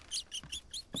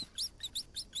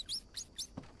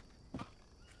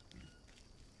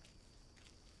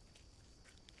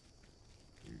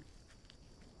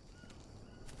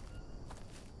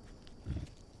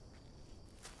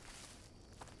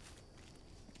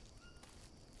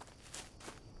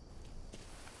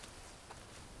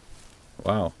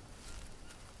 Wow.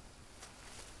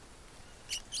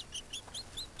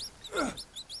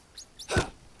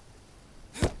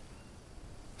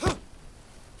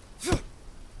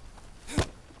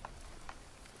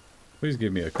 Please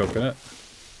give me a coconut.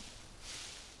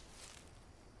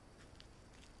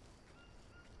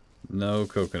 No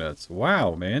coconuts.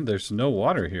 Wow, man, there's no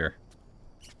water here.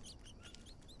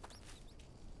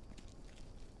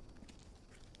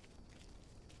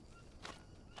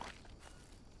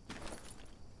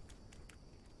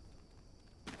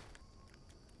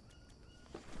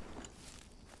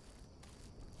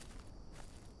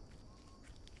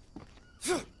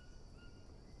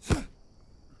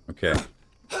 Okay.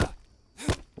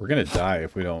 We're gonna die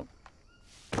if we don't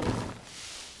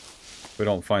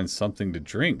find something to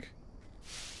drink.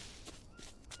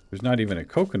 There's not even a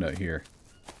coconut here.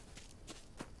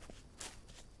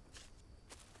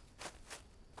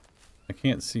 I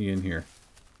can't see in here.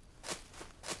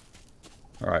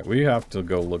 Alright, we have to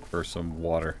go look for some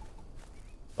water.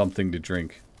 Something to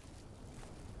drink.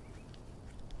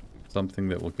 Something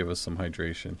that will give us some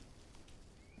hydration.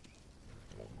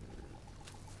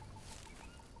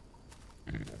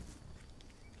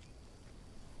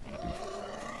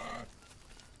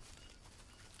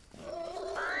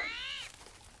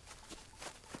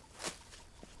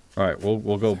 Alright,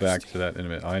 we'll go back to that in a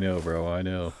minute. I know, bro, I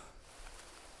know.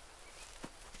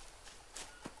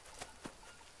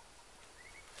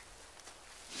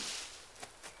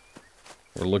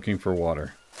 We're looking for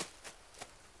water.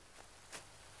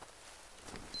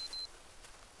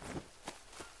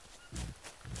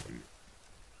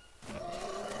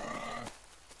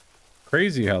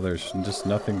 Crazy how there's just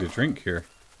nothing to drink here.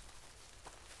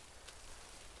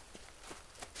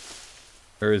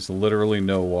 There is literally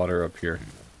no water up here.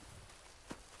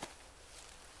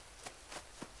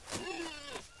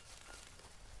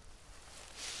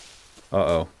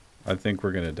 Uh-oh. I think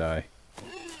we're gonna die.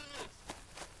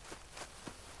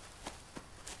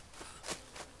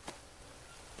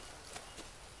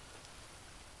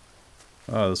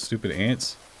 Oh, those stupid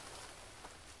ants.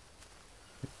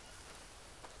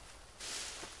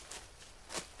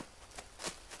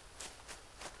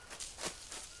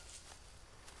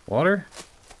 Water?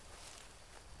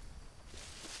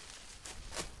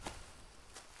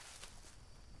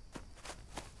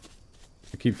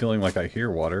 I keep feeling like I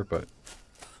hear water, but...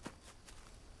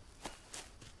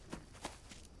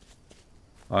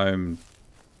 I mean,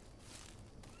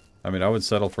 I would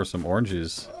settle for some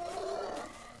oranges.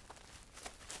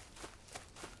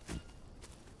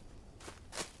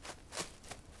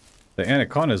 The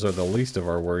anacondas are the least of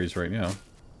our worries right now.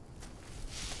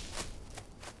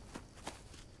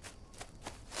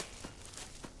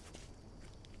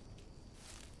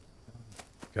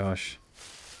 Gosh.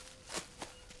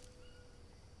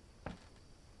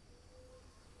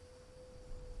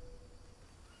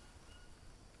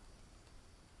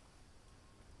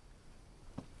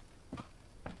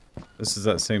 This is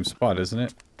that same spot, isn't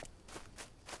it?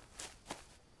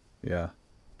 Yeah.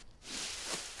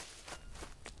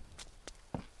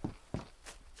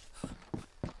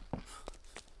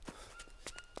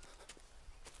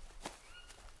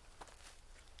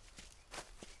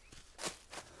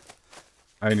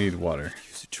 I need water.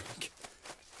 Use a drink.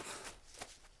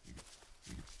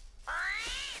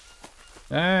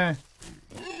 Ah.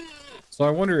 So I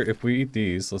wonder if we eat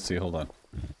these. Let's see, hold on.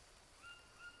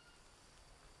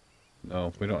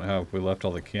 No, we don't have. We left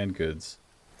all the canned goods.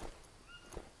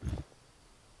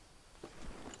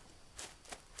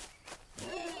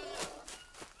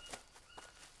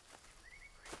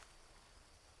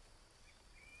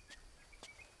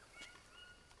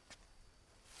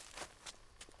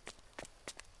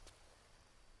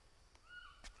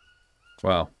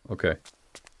 Wow, okay.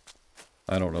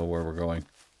 I don't know where we're going.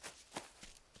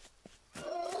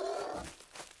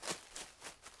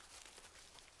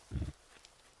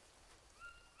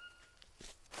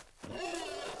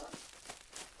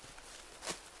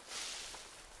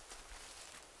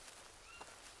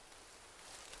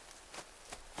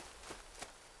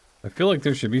 I feel like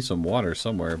there should be some water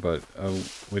somewhere, but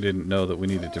we didn't know that we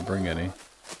needed to bring any.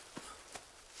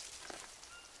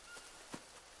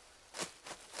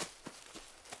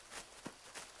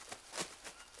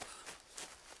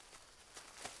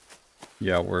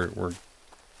 Yeah, we're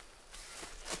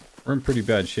in pretty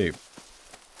bad shape.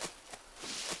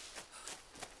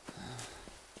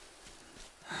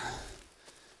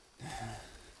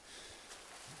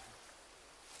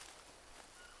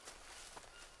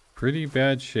 Pretty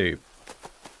bad shape.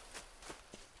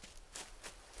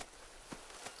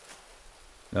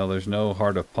 Now there's no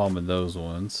heart of palm in those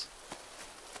ones.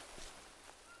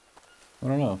 I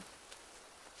don't know.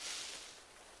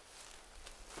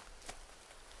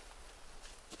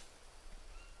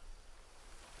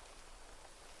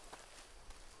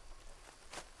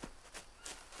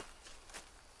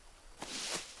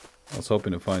 I was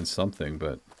hoping to find something,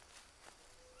 but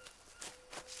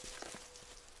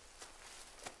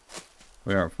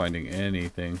we aren't finding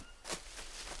anything.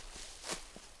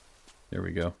 There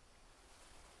we go.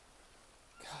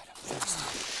 God, I'm thirsty.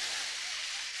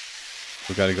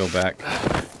 We gotta go back.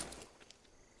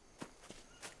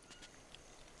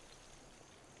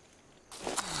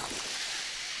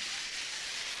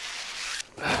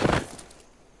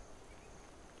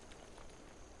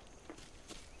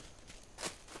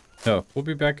 No, we'll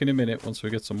be back in a minute once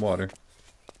we get some water.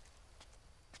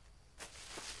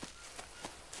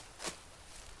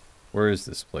 Where is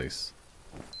this place?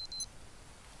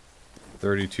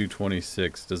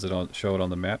 3226. Does it show it on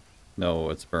the map?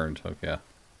 No, it's burned. Okay. Yeah.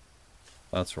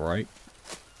 That's right.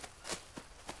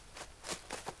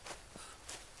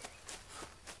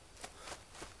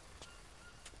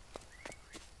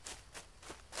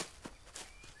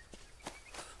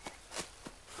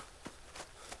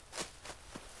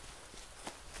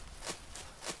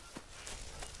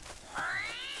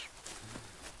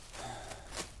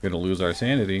 Gonna lose our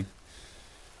sanity.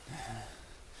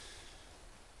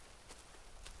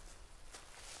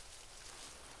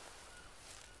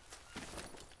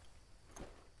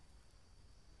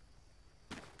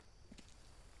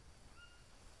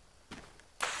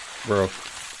 Bro.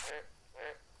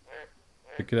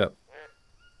 Pick it up.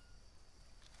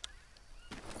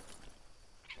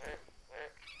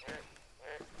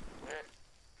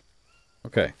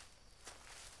 Okay.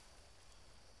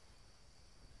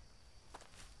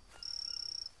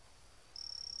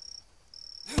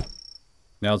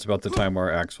 Now it's about the time our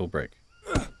axe will break.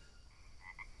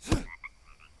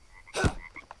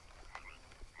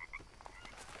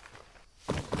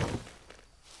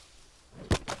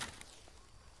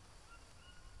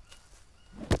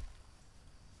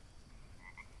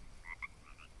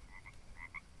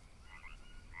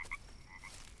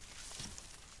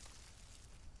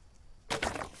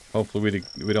 Hopefully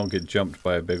we don't get jumped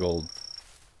by a big old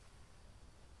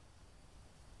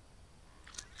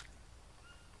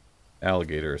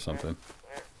alligator or something.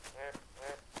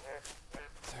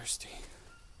 Thirsty.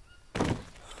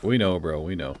 We know, bro.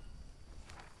 We know.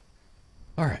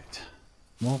 Alright.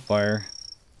 Small fire.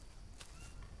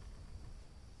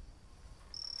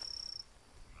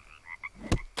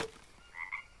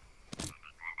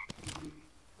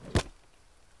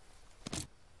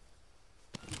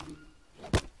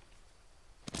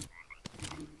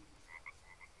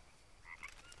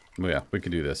 Oh yeah, we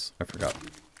can do this. I forgot.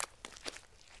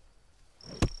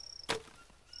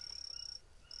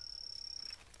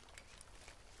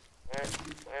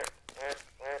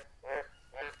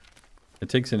 It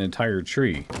takes an entire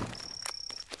tree.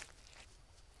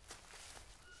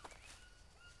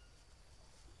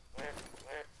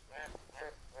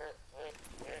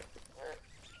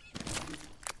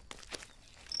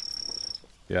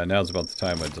 Yeah, now's about the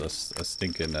time a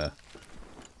stinking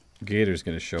gator's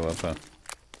gonna show up, huh?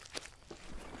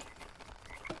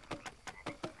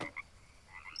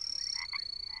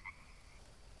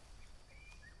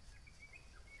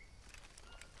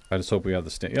 I just hope we have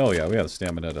the oh yeah, we have the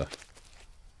stamina to...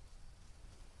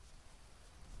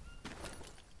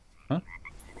 Huh?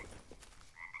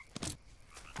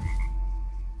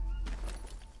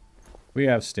 We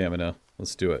have stamina.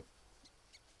 Let's do it.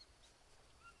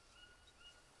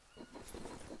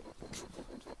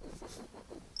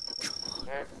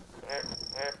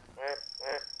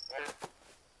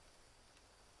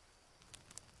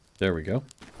 There we go.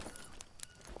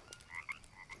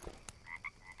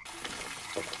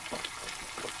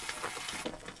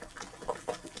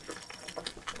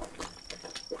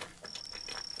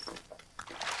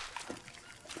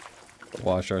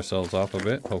 Wash ourselves off a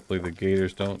bit. Hopefully the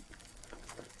gators don't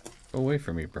go away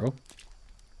from me, bro.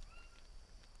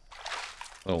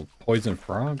 Little poison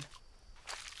frog.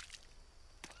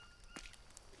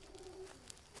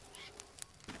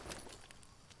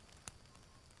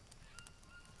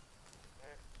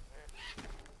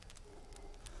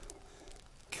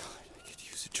 God, I could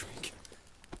use a drink.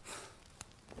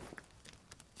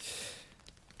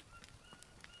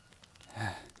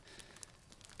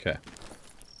 Okay.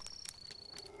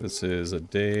 This is a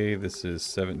day. This is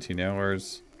 17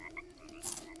 hours.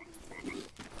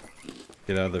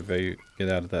 Get out of the view. Get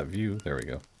out of that view. There we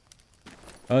go.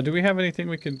 Do we have anything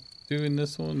we could do in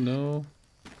this one? No.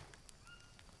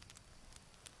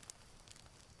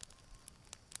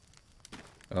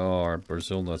 Oh, our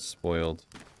Brazil nut's spoiled.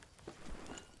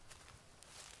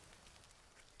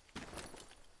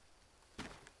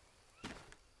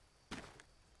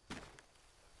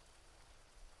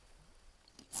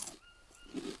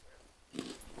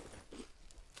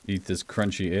 Eat this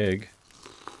crunchy egg.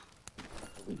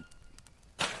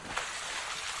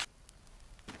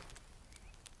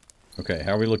 Okay,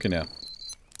 how are we looking now?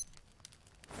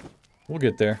 We'll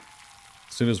get there.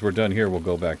 As soon as we're done here, we'll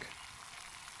go back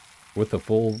with a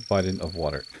full vitamin of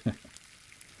water.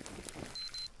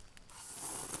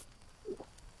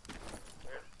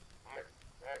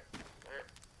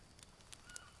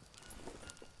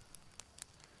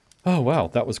 Oh wow,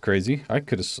 that was crazy. I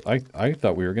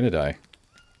thought we were gonna die.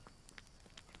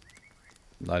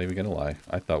 Not even gonna lie.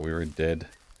 I thought we were dead.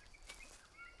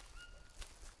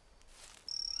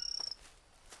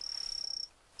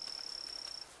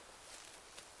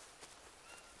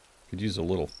 Could use a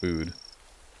little food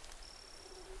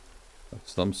of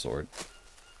some sort.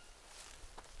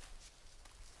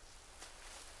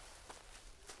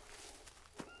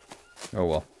 Oh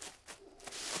well.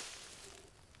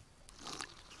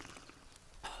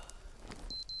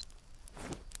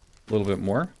 A little bit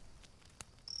more.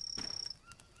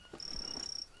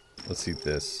 Let's eat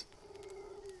this.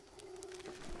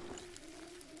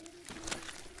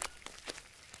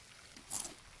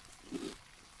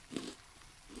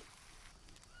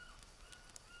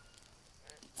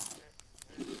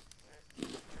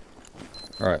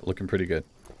 All right, looking pretty good.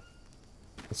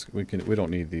 We don't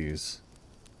need these.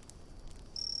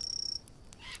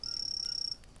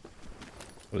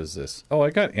 What is this? Oh,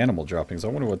 I got animal droppings. I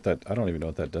wonder what that... I don't even know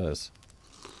what that does.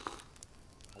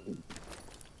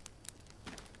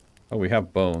 Oh, we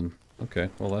have bone. Okay,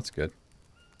 well that's good.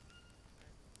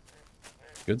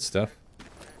 Good stuff.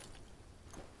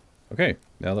 Okay,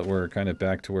 now that we're kind of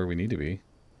back to where we need to be.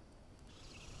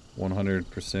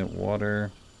 100%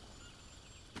 water.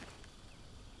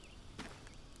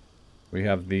 We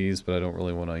have these, but I don't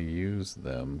really want to use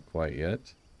them quite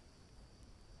yet.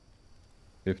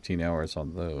 15 hours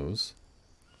on those.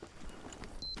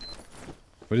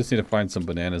 We just need to find some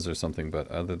bananas or something, but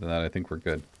other than that, I think we're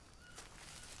good.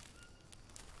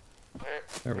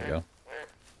 There we go.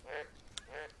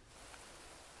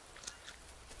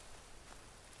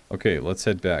 Okay, let's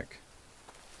head back.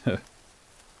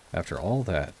 After all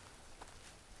that.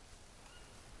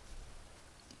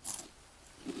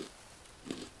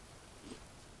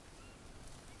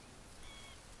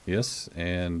 Yes,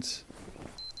 and...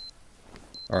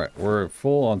 Alright, we're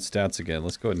full on stats again.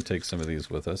 Let's go ahead and take some of these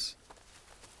with us.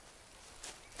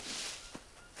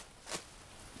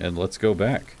 And let's go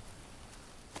back.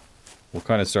 We'll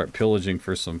kind of start pillaging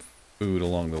for some food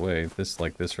along the way. This,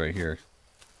 like this right here.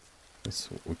 This,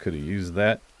 we could have used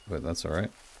that, but that's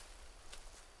alright.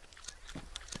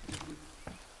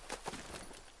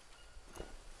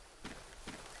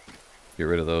 Get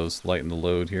rid of those, lighten the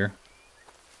load here.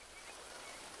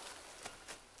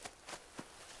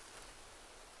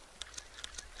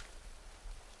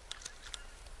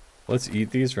 Let's eat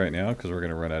these right now, because we're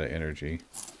going to run out of energy.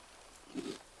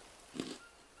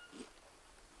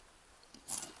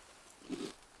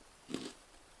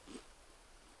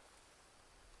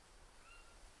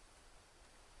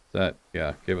 That,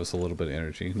 yeah, gave us a little bit of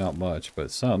energy. Not much, but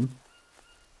some.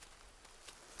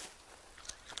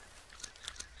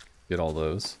 Get all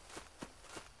those.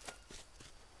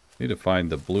 Need to find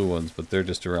the blue ones, but they're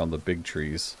just around the big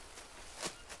trees.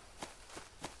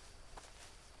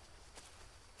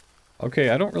 Okay,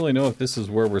 I don't really know if this is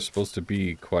where we're supposed to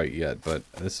be quite yet, but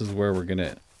this is where we're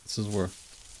gonna... This is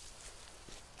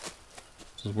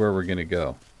where we're gonna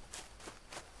go.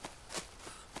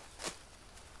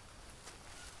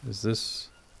 Is this...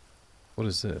 What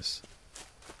is this?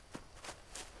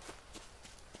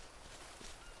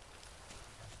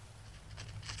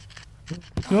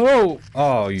 No!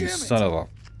 Oh, you son of a...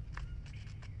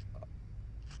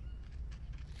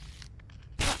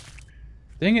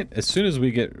 Dang it, as soon as we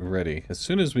get ready, as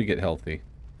soon as we get healthy.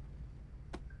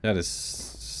 That is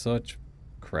such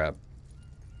crap.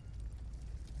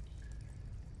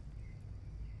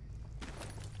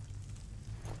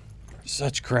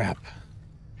 Such crap.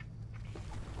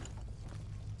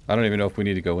 I don't even know if we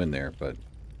need to go in there, but...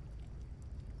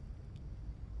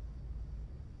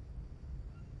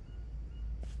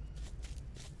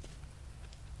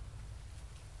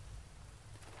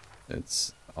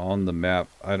 It's on the map.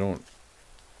 I don't...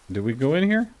 Did we go in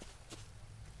here?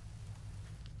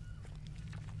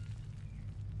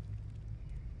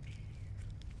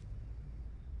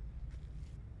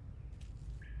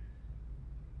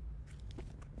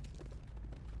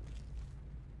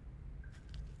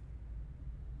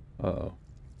 Uh-oh.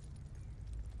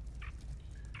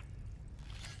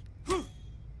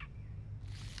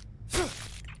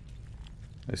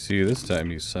 I see you this time,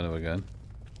 you son of a gun.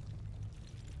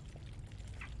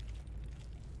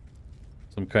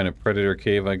 Some kind of predator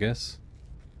cave, I guess.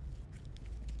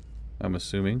 I'm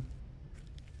assuming.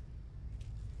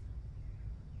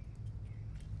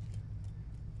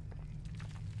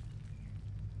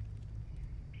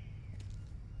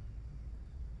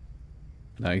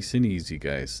 Nice and easy,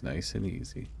 guys. Nice and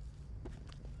easy.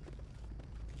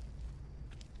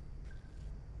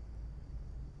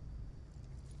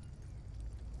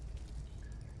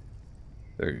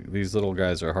 These little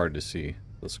guys are hard to see,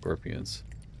 the scorpions.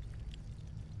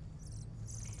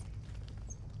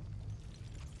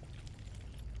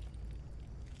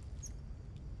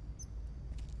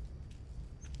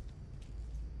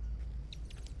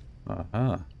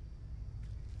 Uh-huh.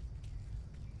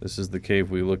 This is the cave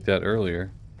we looked at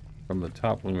earlier from the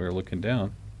top when we were looking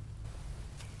down.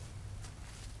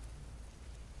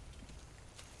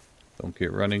 Don't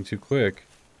get running too quick.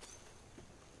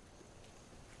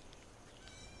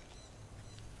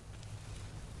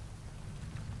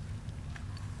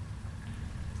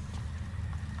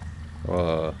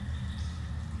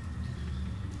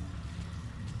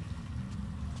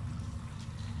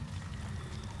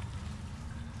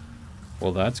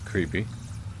 Well, that's creepy.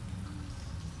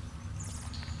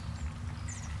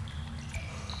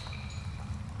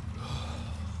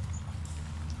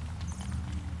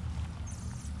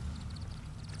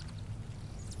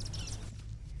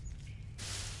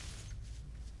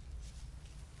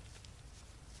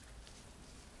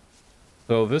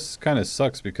 So this kind of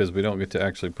sucks because we don't get to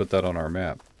actually put that on our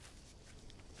map.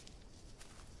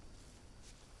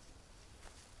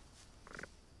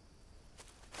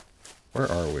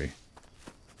 Where are we?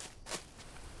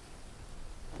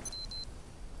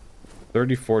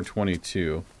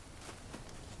 3422.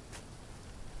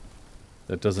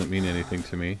 That doesn't mean anything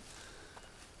to me.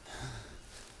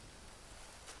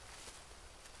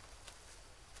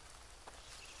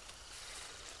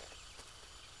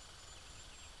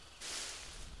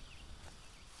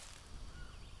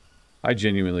 I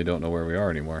genuinely don't know where we are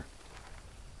anymore.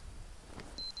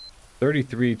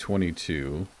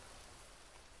 3322.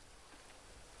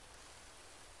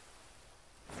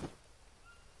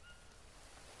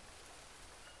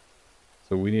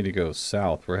 So we need to go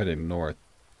south. We're heading north.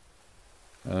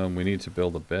 We need to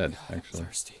build a bed, actually. I'm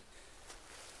thirsty.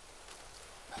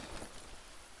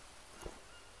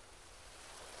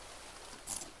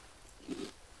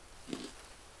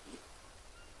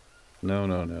 No,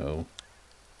 no, no.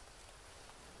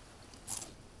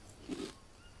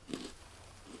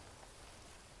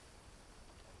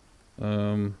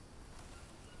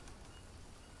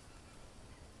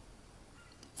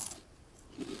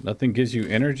 Nothing gives you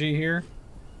energy here?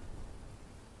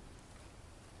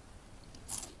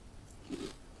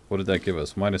 What did that give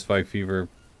us? -5 fever,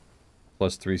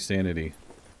 +3 sanity.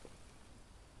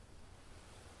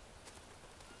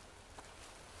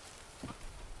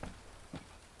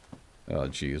 Oh,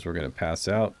 geez, we're gonna pass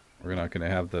out. We're not gonna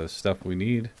have the stuff we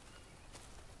need.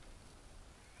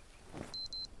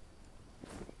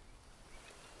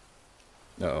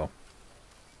 Uh-oh.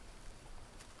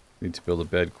 Need to build a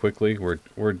bed quickly.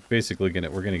 We're basically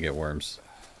gonna get worms.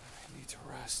 I need to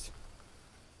rest.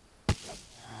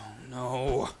 Oh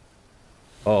no.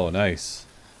 Oh, nice.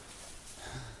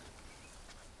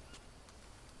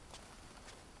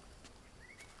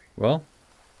 Well,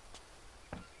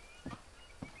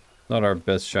 not our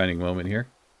best shining moment here.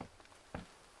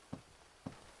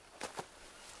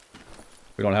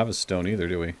 We don't have a stone either,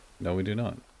 do we? No, we do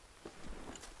not.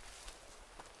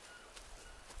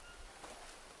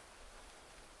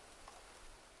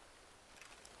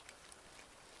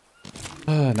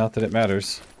 Not that it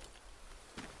matters.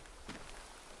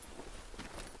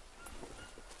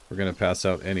 We're gonna pass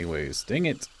out anyways. Dang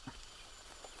it!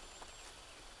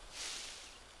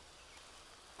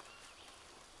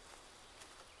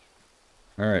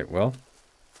 Alright, well.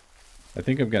 I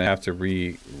think I'm gonna have to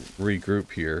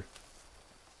regroup here.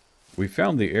 We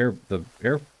found the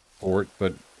airport,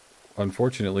 but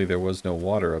unfortunately there was no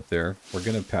water up there. We're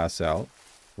gonna pass out.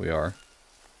 We are.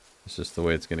 It's just the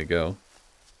way it's gonna go.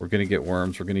 We're gonna get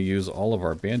worms. We're gonna use all of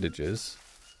our bandages.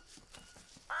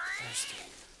 Thirsty.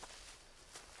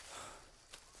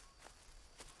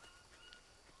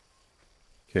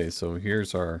 Okay, so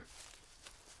here's our...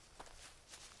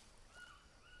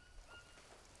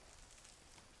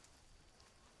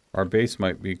 Our base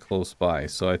might be close by.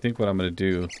 So I think what I'm gonna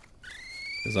do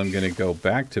is I'm gonna go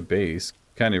back to base,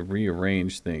 kind of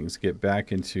rearrange things, get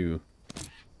back into...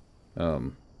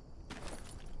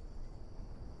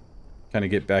 kind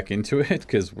of get back into it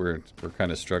because we're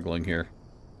kind of struggling here,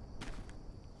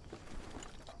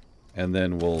 and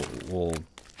then we'll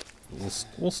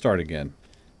start again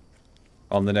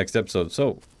on the next episode.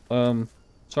 So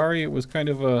sorry, it was kind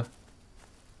of a...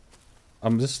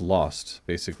 I'm just lost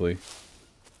basically.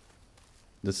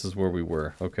 This is where we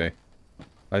were. Okay,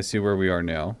 I see where we are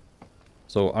now.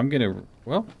 So I'm gonna,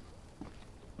 well,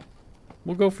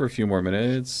 we'll go for a few more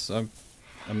minutes. I'm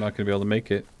not gonna be able to make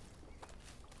it.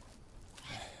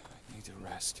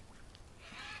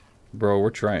 Bro, we're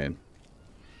trying.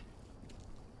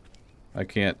 I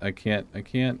can't.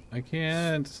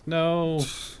 No.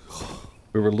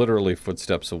 We were literally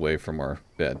footsteps away from our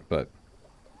bed, but...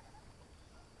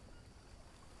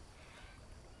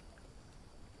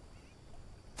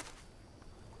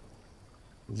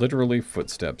 Literally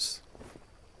footsteps.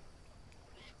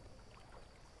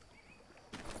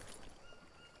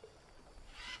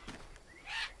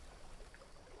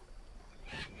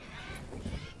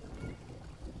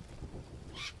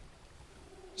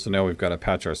 So now we've got to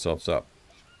patch ourselves up.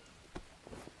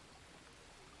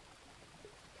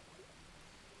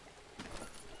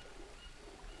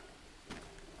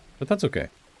 But that's okay.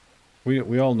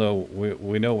 We all know,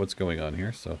 we know what's going on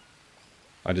here, so...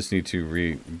 I just need to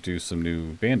redo some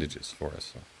new bandages for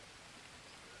us. So.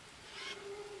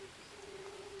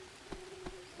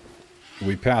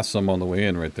 We passed some on the way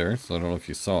in right there, so I don't know if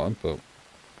you saw it, but...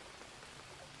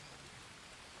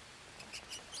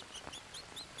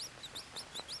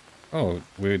 Oh,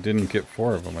 we didn't get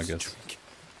 4 of them, I guess.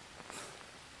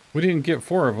 We didn't get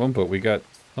 4 of them, but we got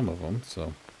some of them,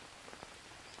 so...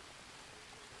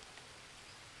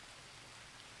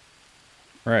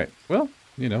 Alright, well,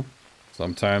 you know,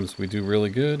 sometimes we do really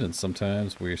good and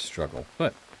sometimes we struggle,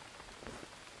 but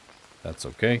that's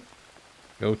okay.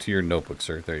 Go to your notebook,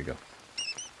 sir. There you go.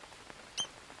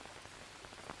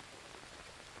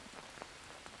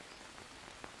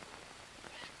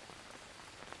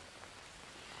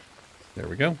 There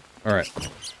we go. Alright.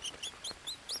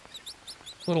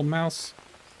 Little mouse.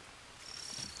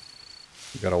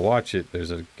 You gotta watch it.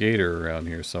 There's a gator around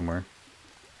here somewhere.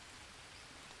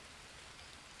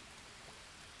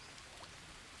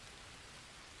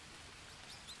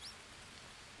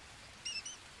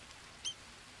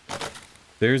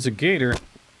 There's a gator.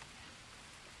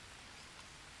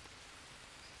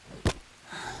 I'm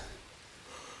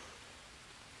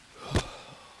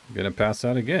gonna pass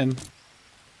out again.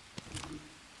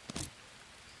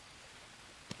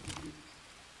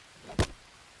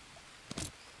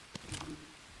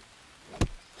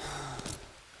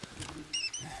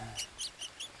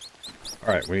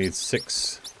 Alright, we need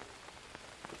 6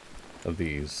 of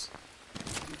these.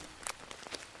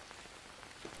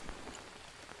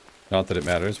 Not that it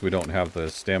matters, we don't have the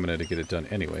stamina to get it done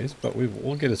anyways, but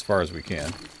we'll get as far as we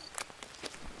can.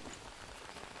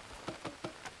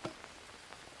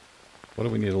 What do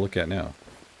we need to look at now?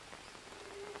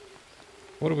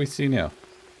 What do we see now?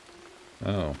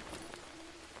 Oh.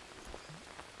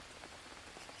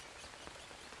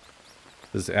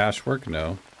 Does ash work?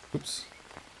 No. Oops.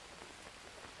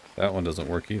 That one doesn't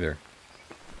work either.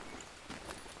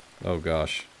 Oh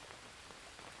gosh.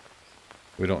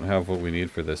 We don't have what we need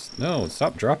for this. No,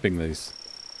 stop dropping these.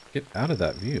 Get out of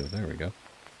that view. There we go.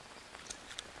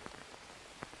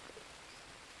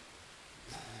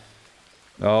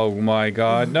 Oh my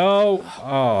god, no!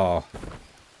 Oh.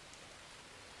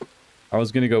 I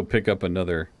was gonna go pick up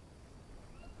another.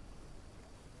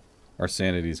 Our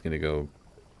sanity's gonna go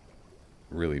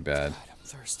really bad. God, I'm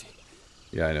thirsty.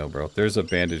 Yeah, I know, bro. There's a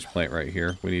bandage plant right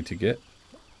here we need to get.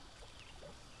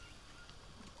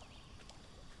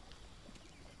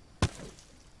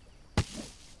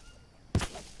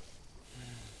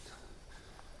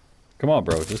 Come on,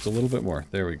 bro. Just a little bit more.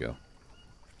 There we go.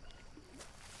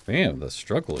 Man, the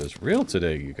struggle is real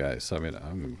today, you guys. I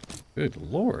mean, good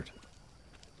lord.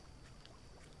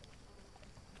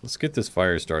 Let's get this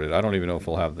fire started. I don't even know if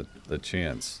we'll have the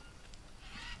chance.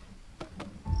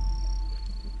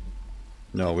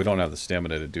 No, we don't have the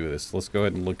stamina to do this. Let's go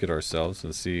ahead and look at ourselves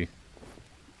and see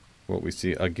what we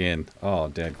see again. Oh,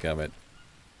 dadgummit.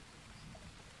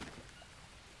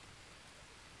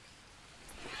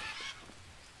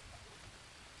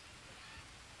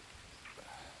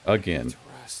 Again.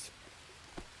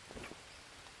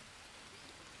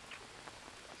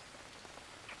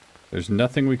 There's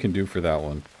nothing we can do for that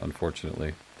one,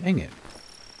 unfortunately. Dang it.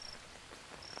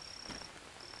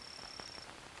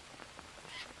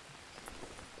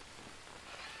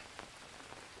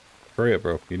 Hurry up,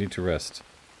 bro. You need to rest.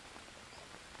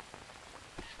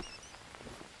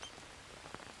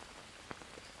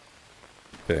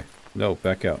 Okay. No,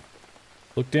 back out.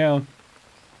 Look down.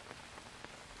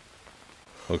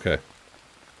 Okay.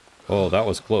 Oh, that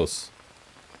was close.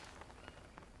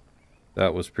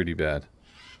 That was pretty bad.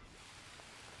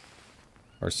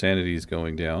 Our sanity is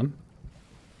going down.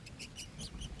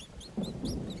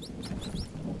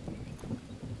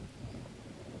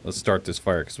 Let's start this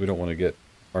fire because we don't want to get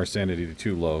our sanity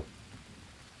too low.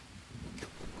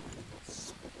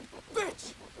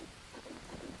 Bitch!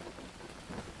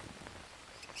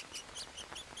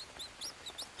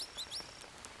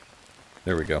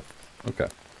 There we go. Okay.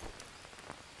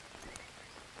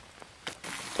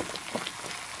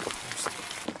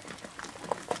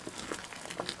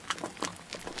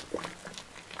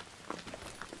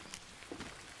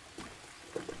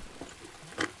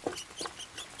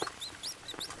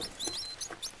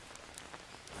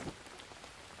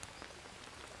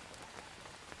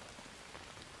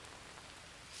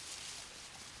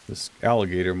 This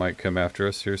alligator might come after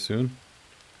us here soon.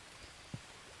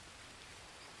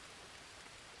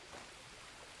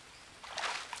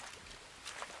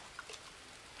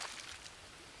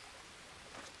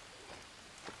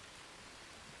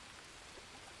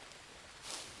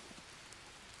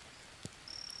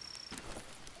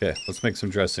 Okay, let's make some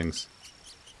dressings.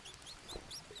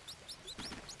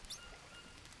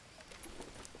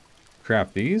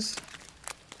 Craft these.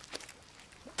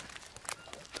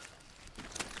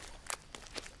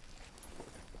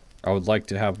 I would like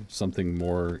to have something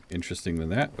more interesting than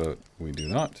that, but we do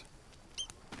not.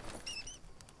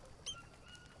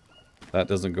 That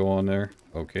doesn't go on there.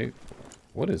 Okay.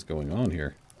 What is going on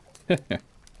here? That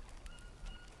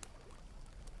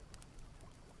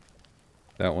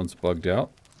one's bugged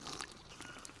out.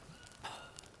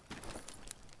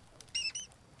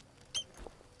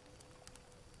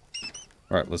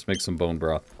 Alright, let's make some bone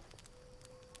broth.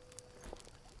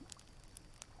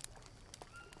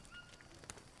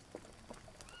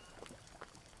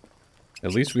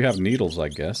 At least we have needles, I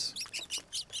guess.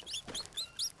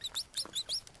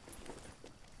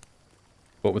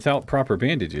 But without proper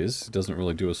bandages, it doesn't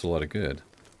really do us a lot of good.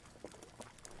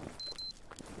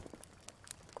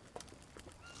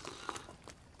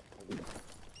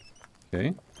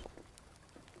 Okay.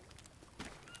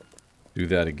 Do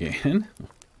that again.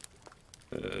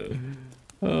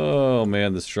 Oh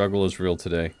man, the struggle is real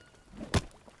today.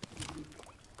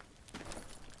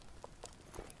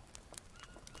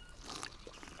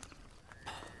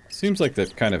 Seems like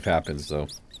that kind of happens though.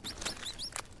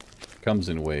 Comes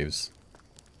in waves.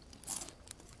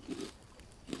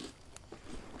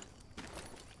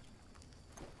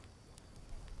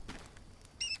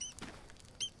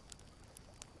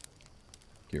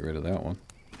 Get rid of that one.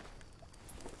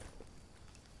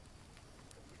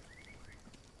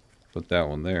 Put that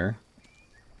one there.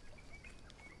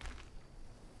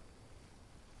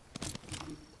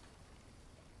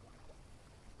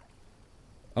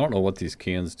 I don't know what these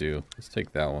cans do. Let's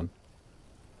take that one.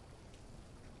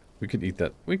 We could eat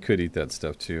that. We could eat that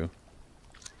stuff too.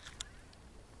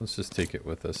 Let's just take it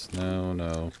with us. No,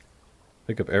 no.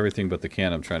 Pick up everything but the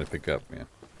can I'm trying to pick up, man.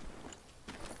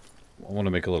 I want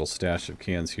to make a little stash of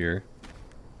cans here.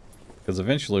 Because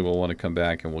eventually we'll want to come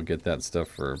back and we'll get that stuff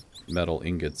for metal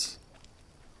ingots.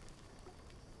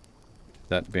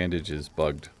 That bandage is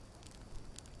bugged.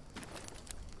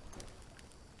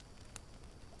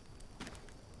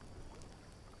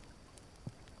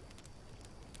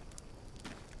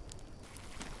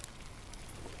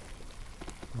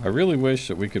 I really wish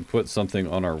that we could put something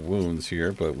on our wounds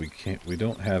here, but we can't. We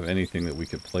don't have anything that we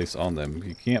could place on them.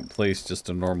 You can't place just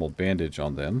a normal bandage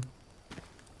on them.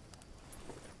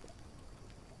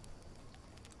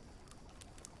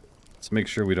 Let's make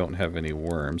sure we don't have any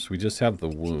worms. We just have the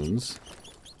wounds.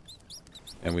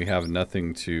 And we have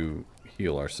nothing to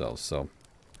heal ourselves, so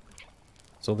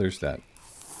there's that.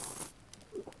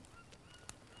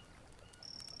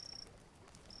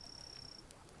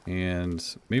 And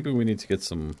maybe we need to get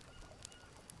some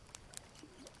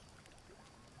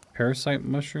parasite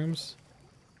mushrooms.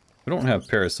 We don't have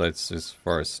parasites as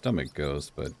far as stomach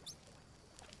goes, but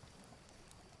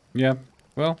yeah,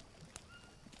 well,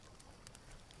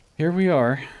 here we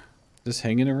are, just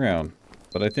hanging around.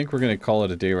 But I think we're gonna call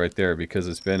it a day right there because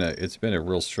it's been a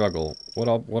real struggle. What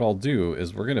I'll do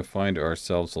is we're gonna find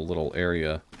ourselves a little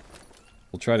area.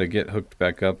 We'll try to get hooked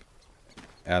back up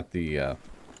at the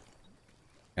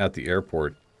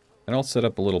airport, and I'll set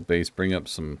up a little base, bring up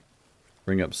some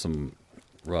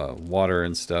water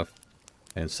and stuff,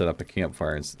 and set up a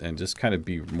campfire and just kind of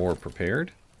be more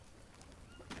prepared.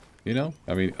 You know,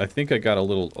 I mean, I think I got a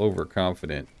little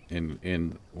overconfident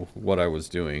in what I was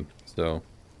doing, so.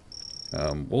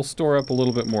 We'll store up a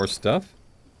little bit more stuff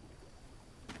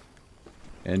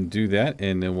and do that,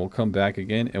 and then we'll come back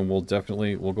again and we'll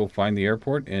go find the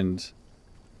airport and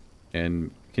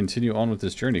continue on with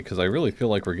this journey, because I really feel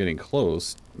like we're getting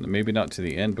close. Maybe not to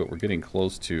the end, but we're getting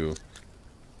close to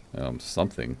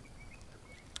something.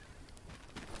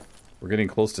 We're getting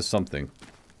close to something.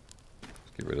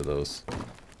 Let's get rid of those.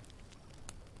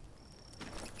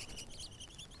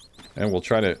 And I'll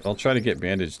try to get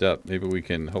bandaged up. Maybe we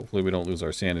can, hopefully we don't lose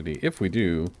our sanity. If we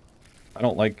do,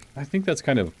 I think that's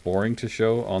kind of boring to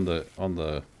show on the,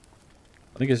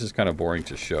 I think it's just kind of boring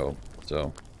to show.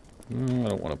 So, I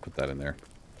don't want to put that in there.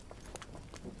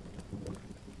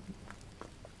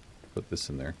 Put this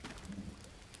in there.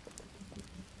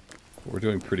 We're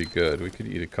doing pretty good. We could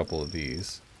eat a couple of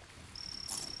these.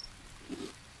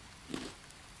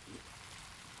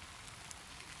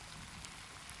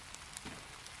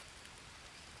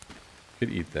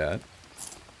 Could eat that.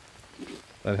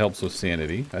 That helps with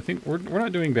sanity. I think we're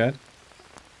not doing bad.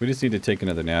 We just need to take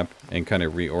another nap and kind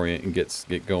of reorient and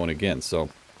get going again. So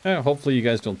hopefully you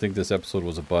guys don't think this episode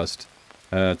was a bust.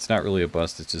 It's not really a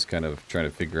bust. It's just kind of trying to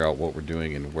figure out what we're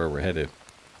doing and where we're headed.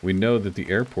 We know that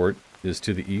the airport is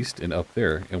to the east and up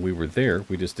there, and we were there.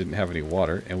 We just didn't have any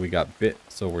water, and we got bit,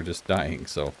 so we're just dying.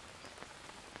 So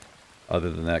other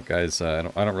than that, guys, I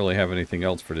don't really have anything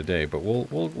else for today, but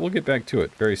we'll get back to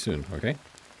it very soon, okay?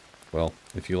 Well,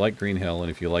 if you like Green Hell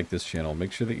and if you like this channel,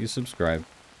 make sure that you subscribe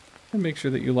and make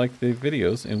sure that you like the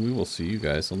videos, and we will see you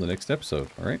guys on the next episode,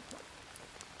 all right?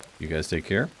 You guys take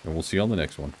care, and we'll see you on the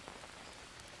next one.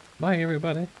 Bye,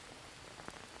 everybody.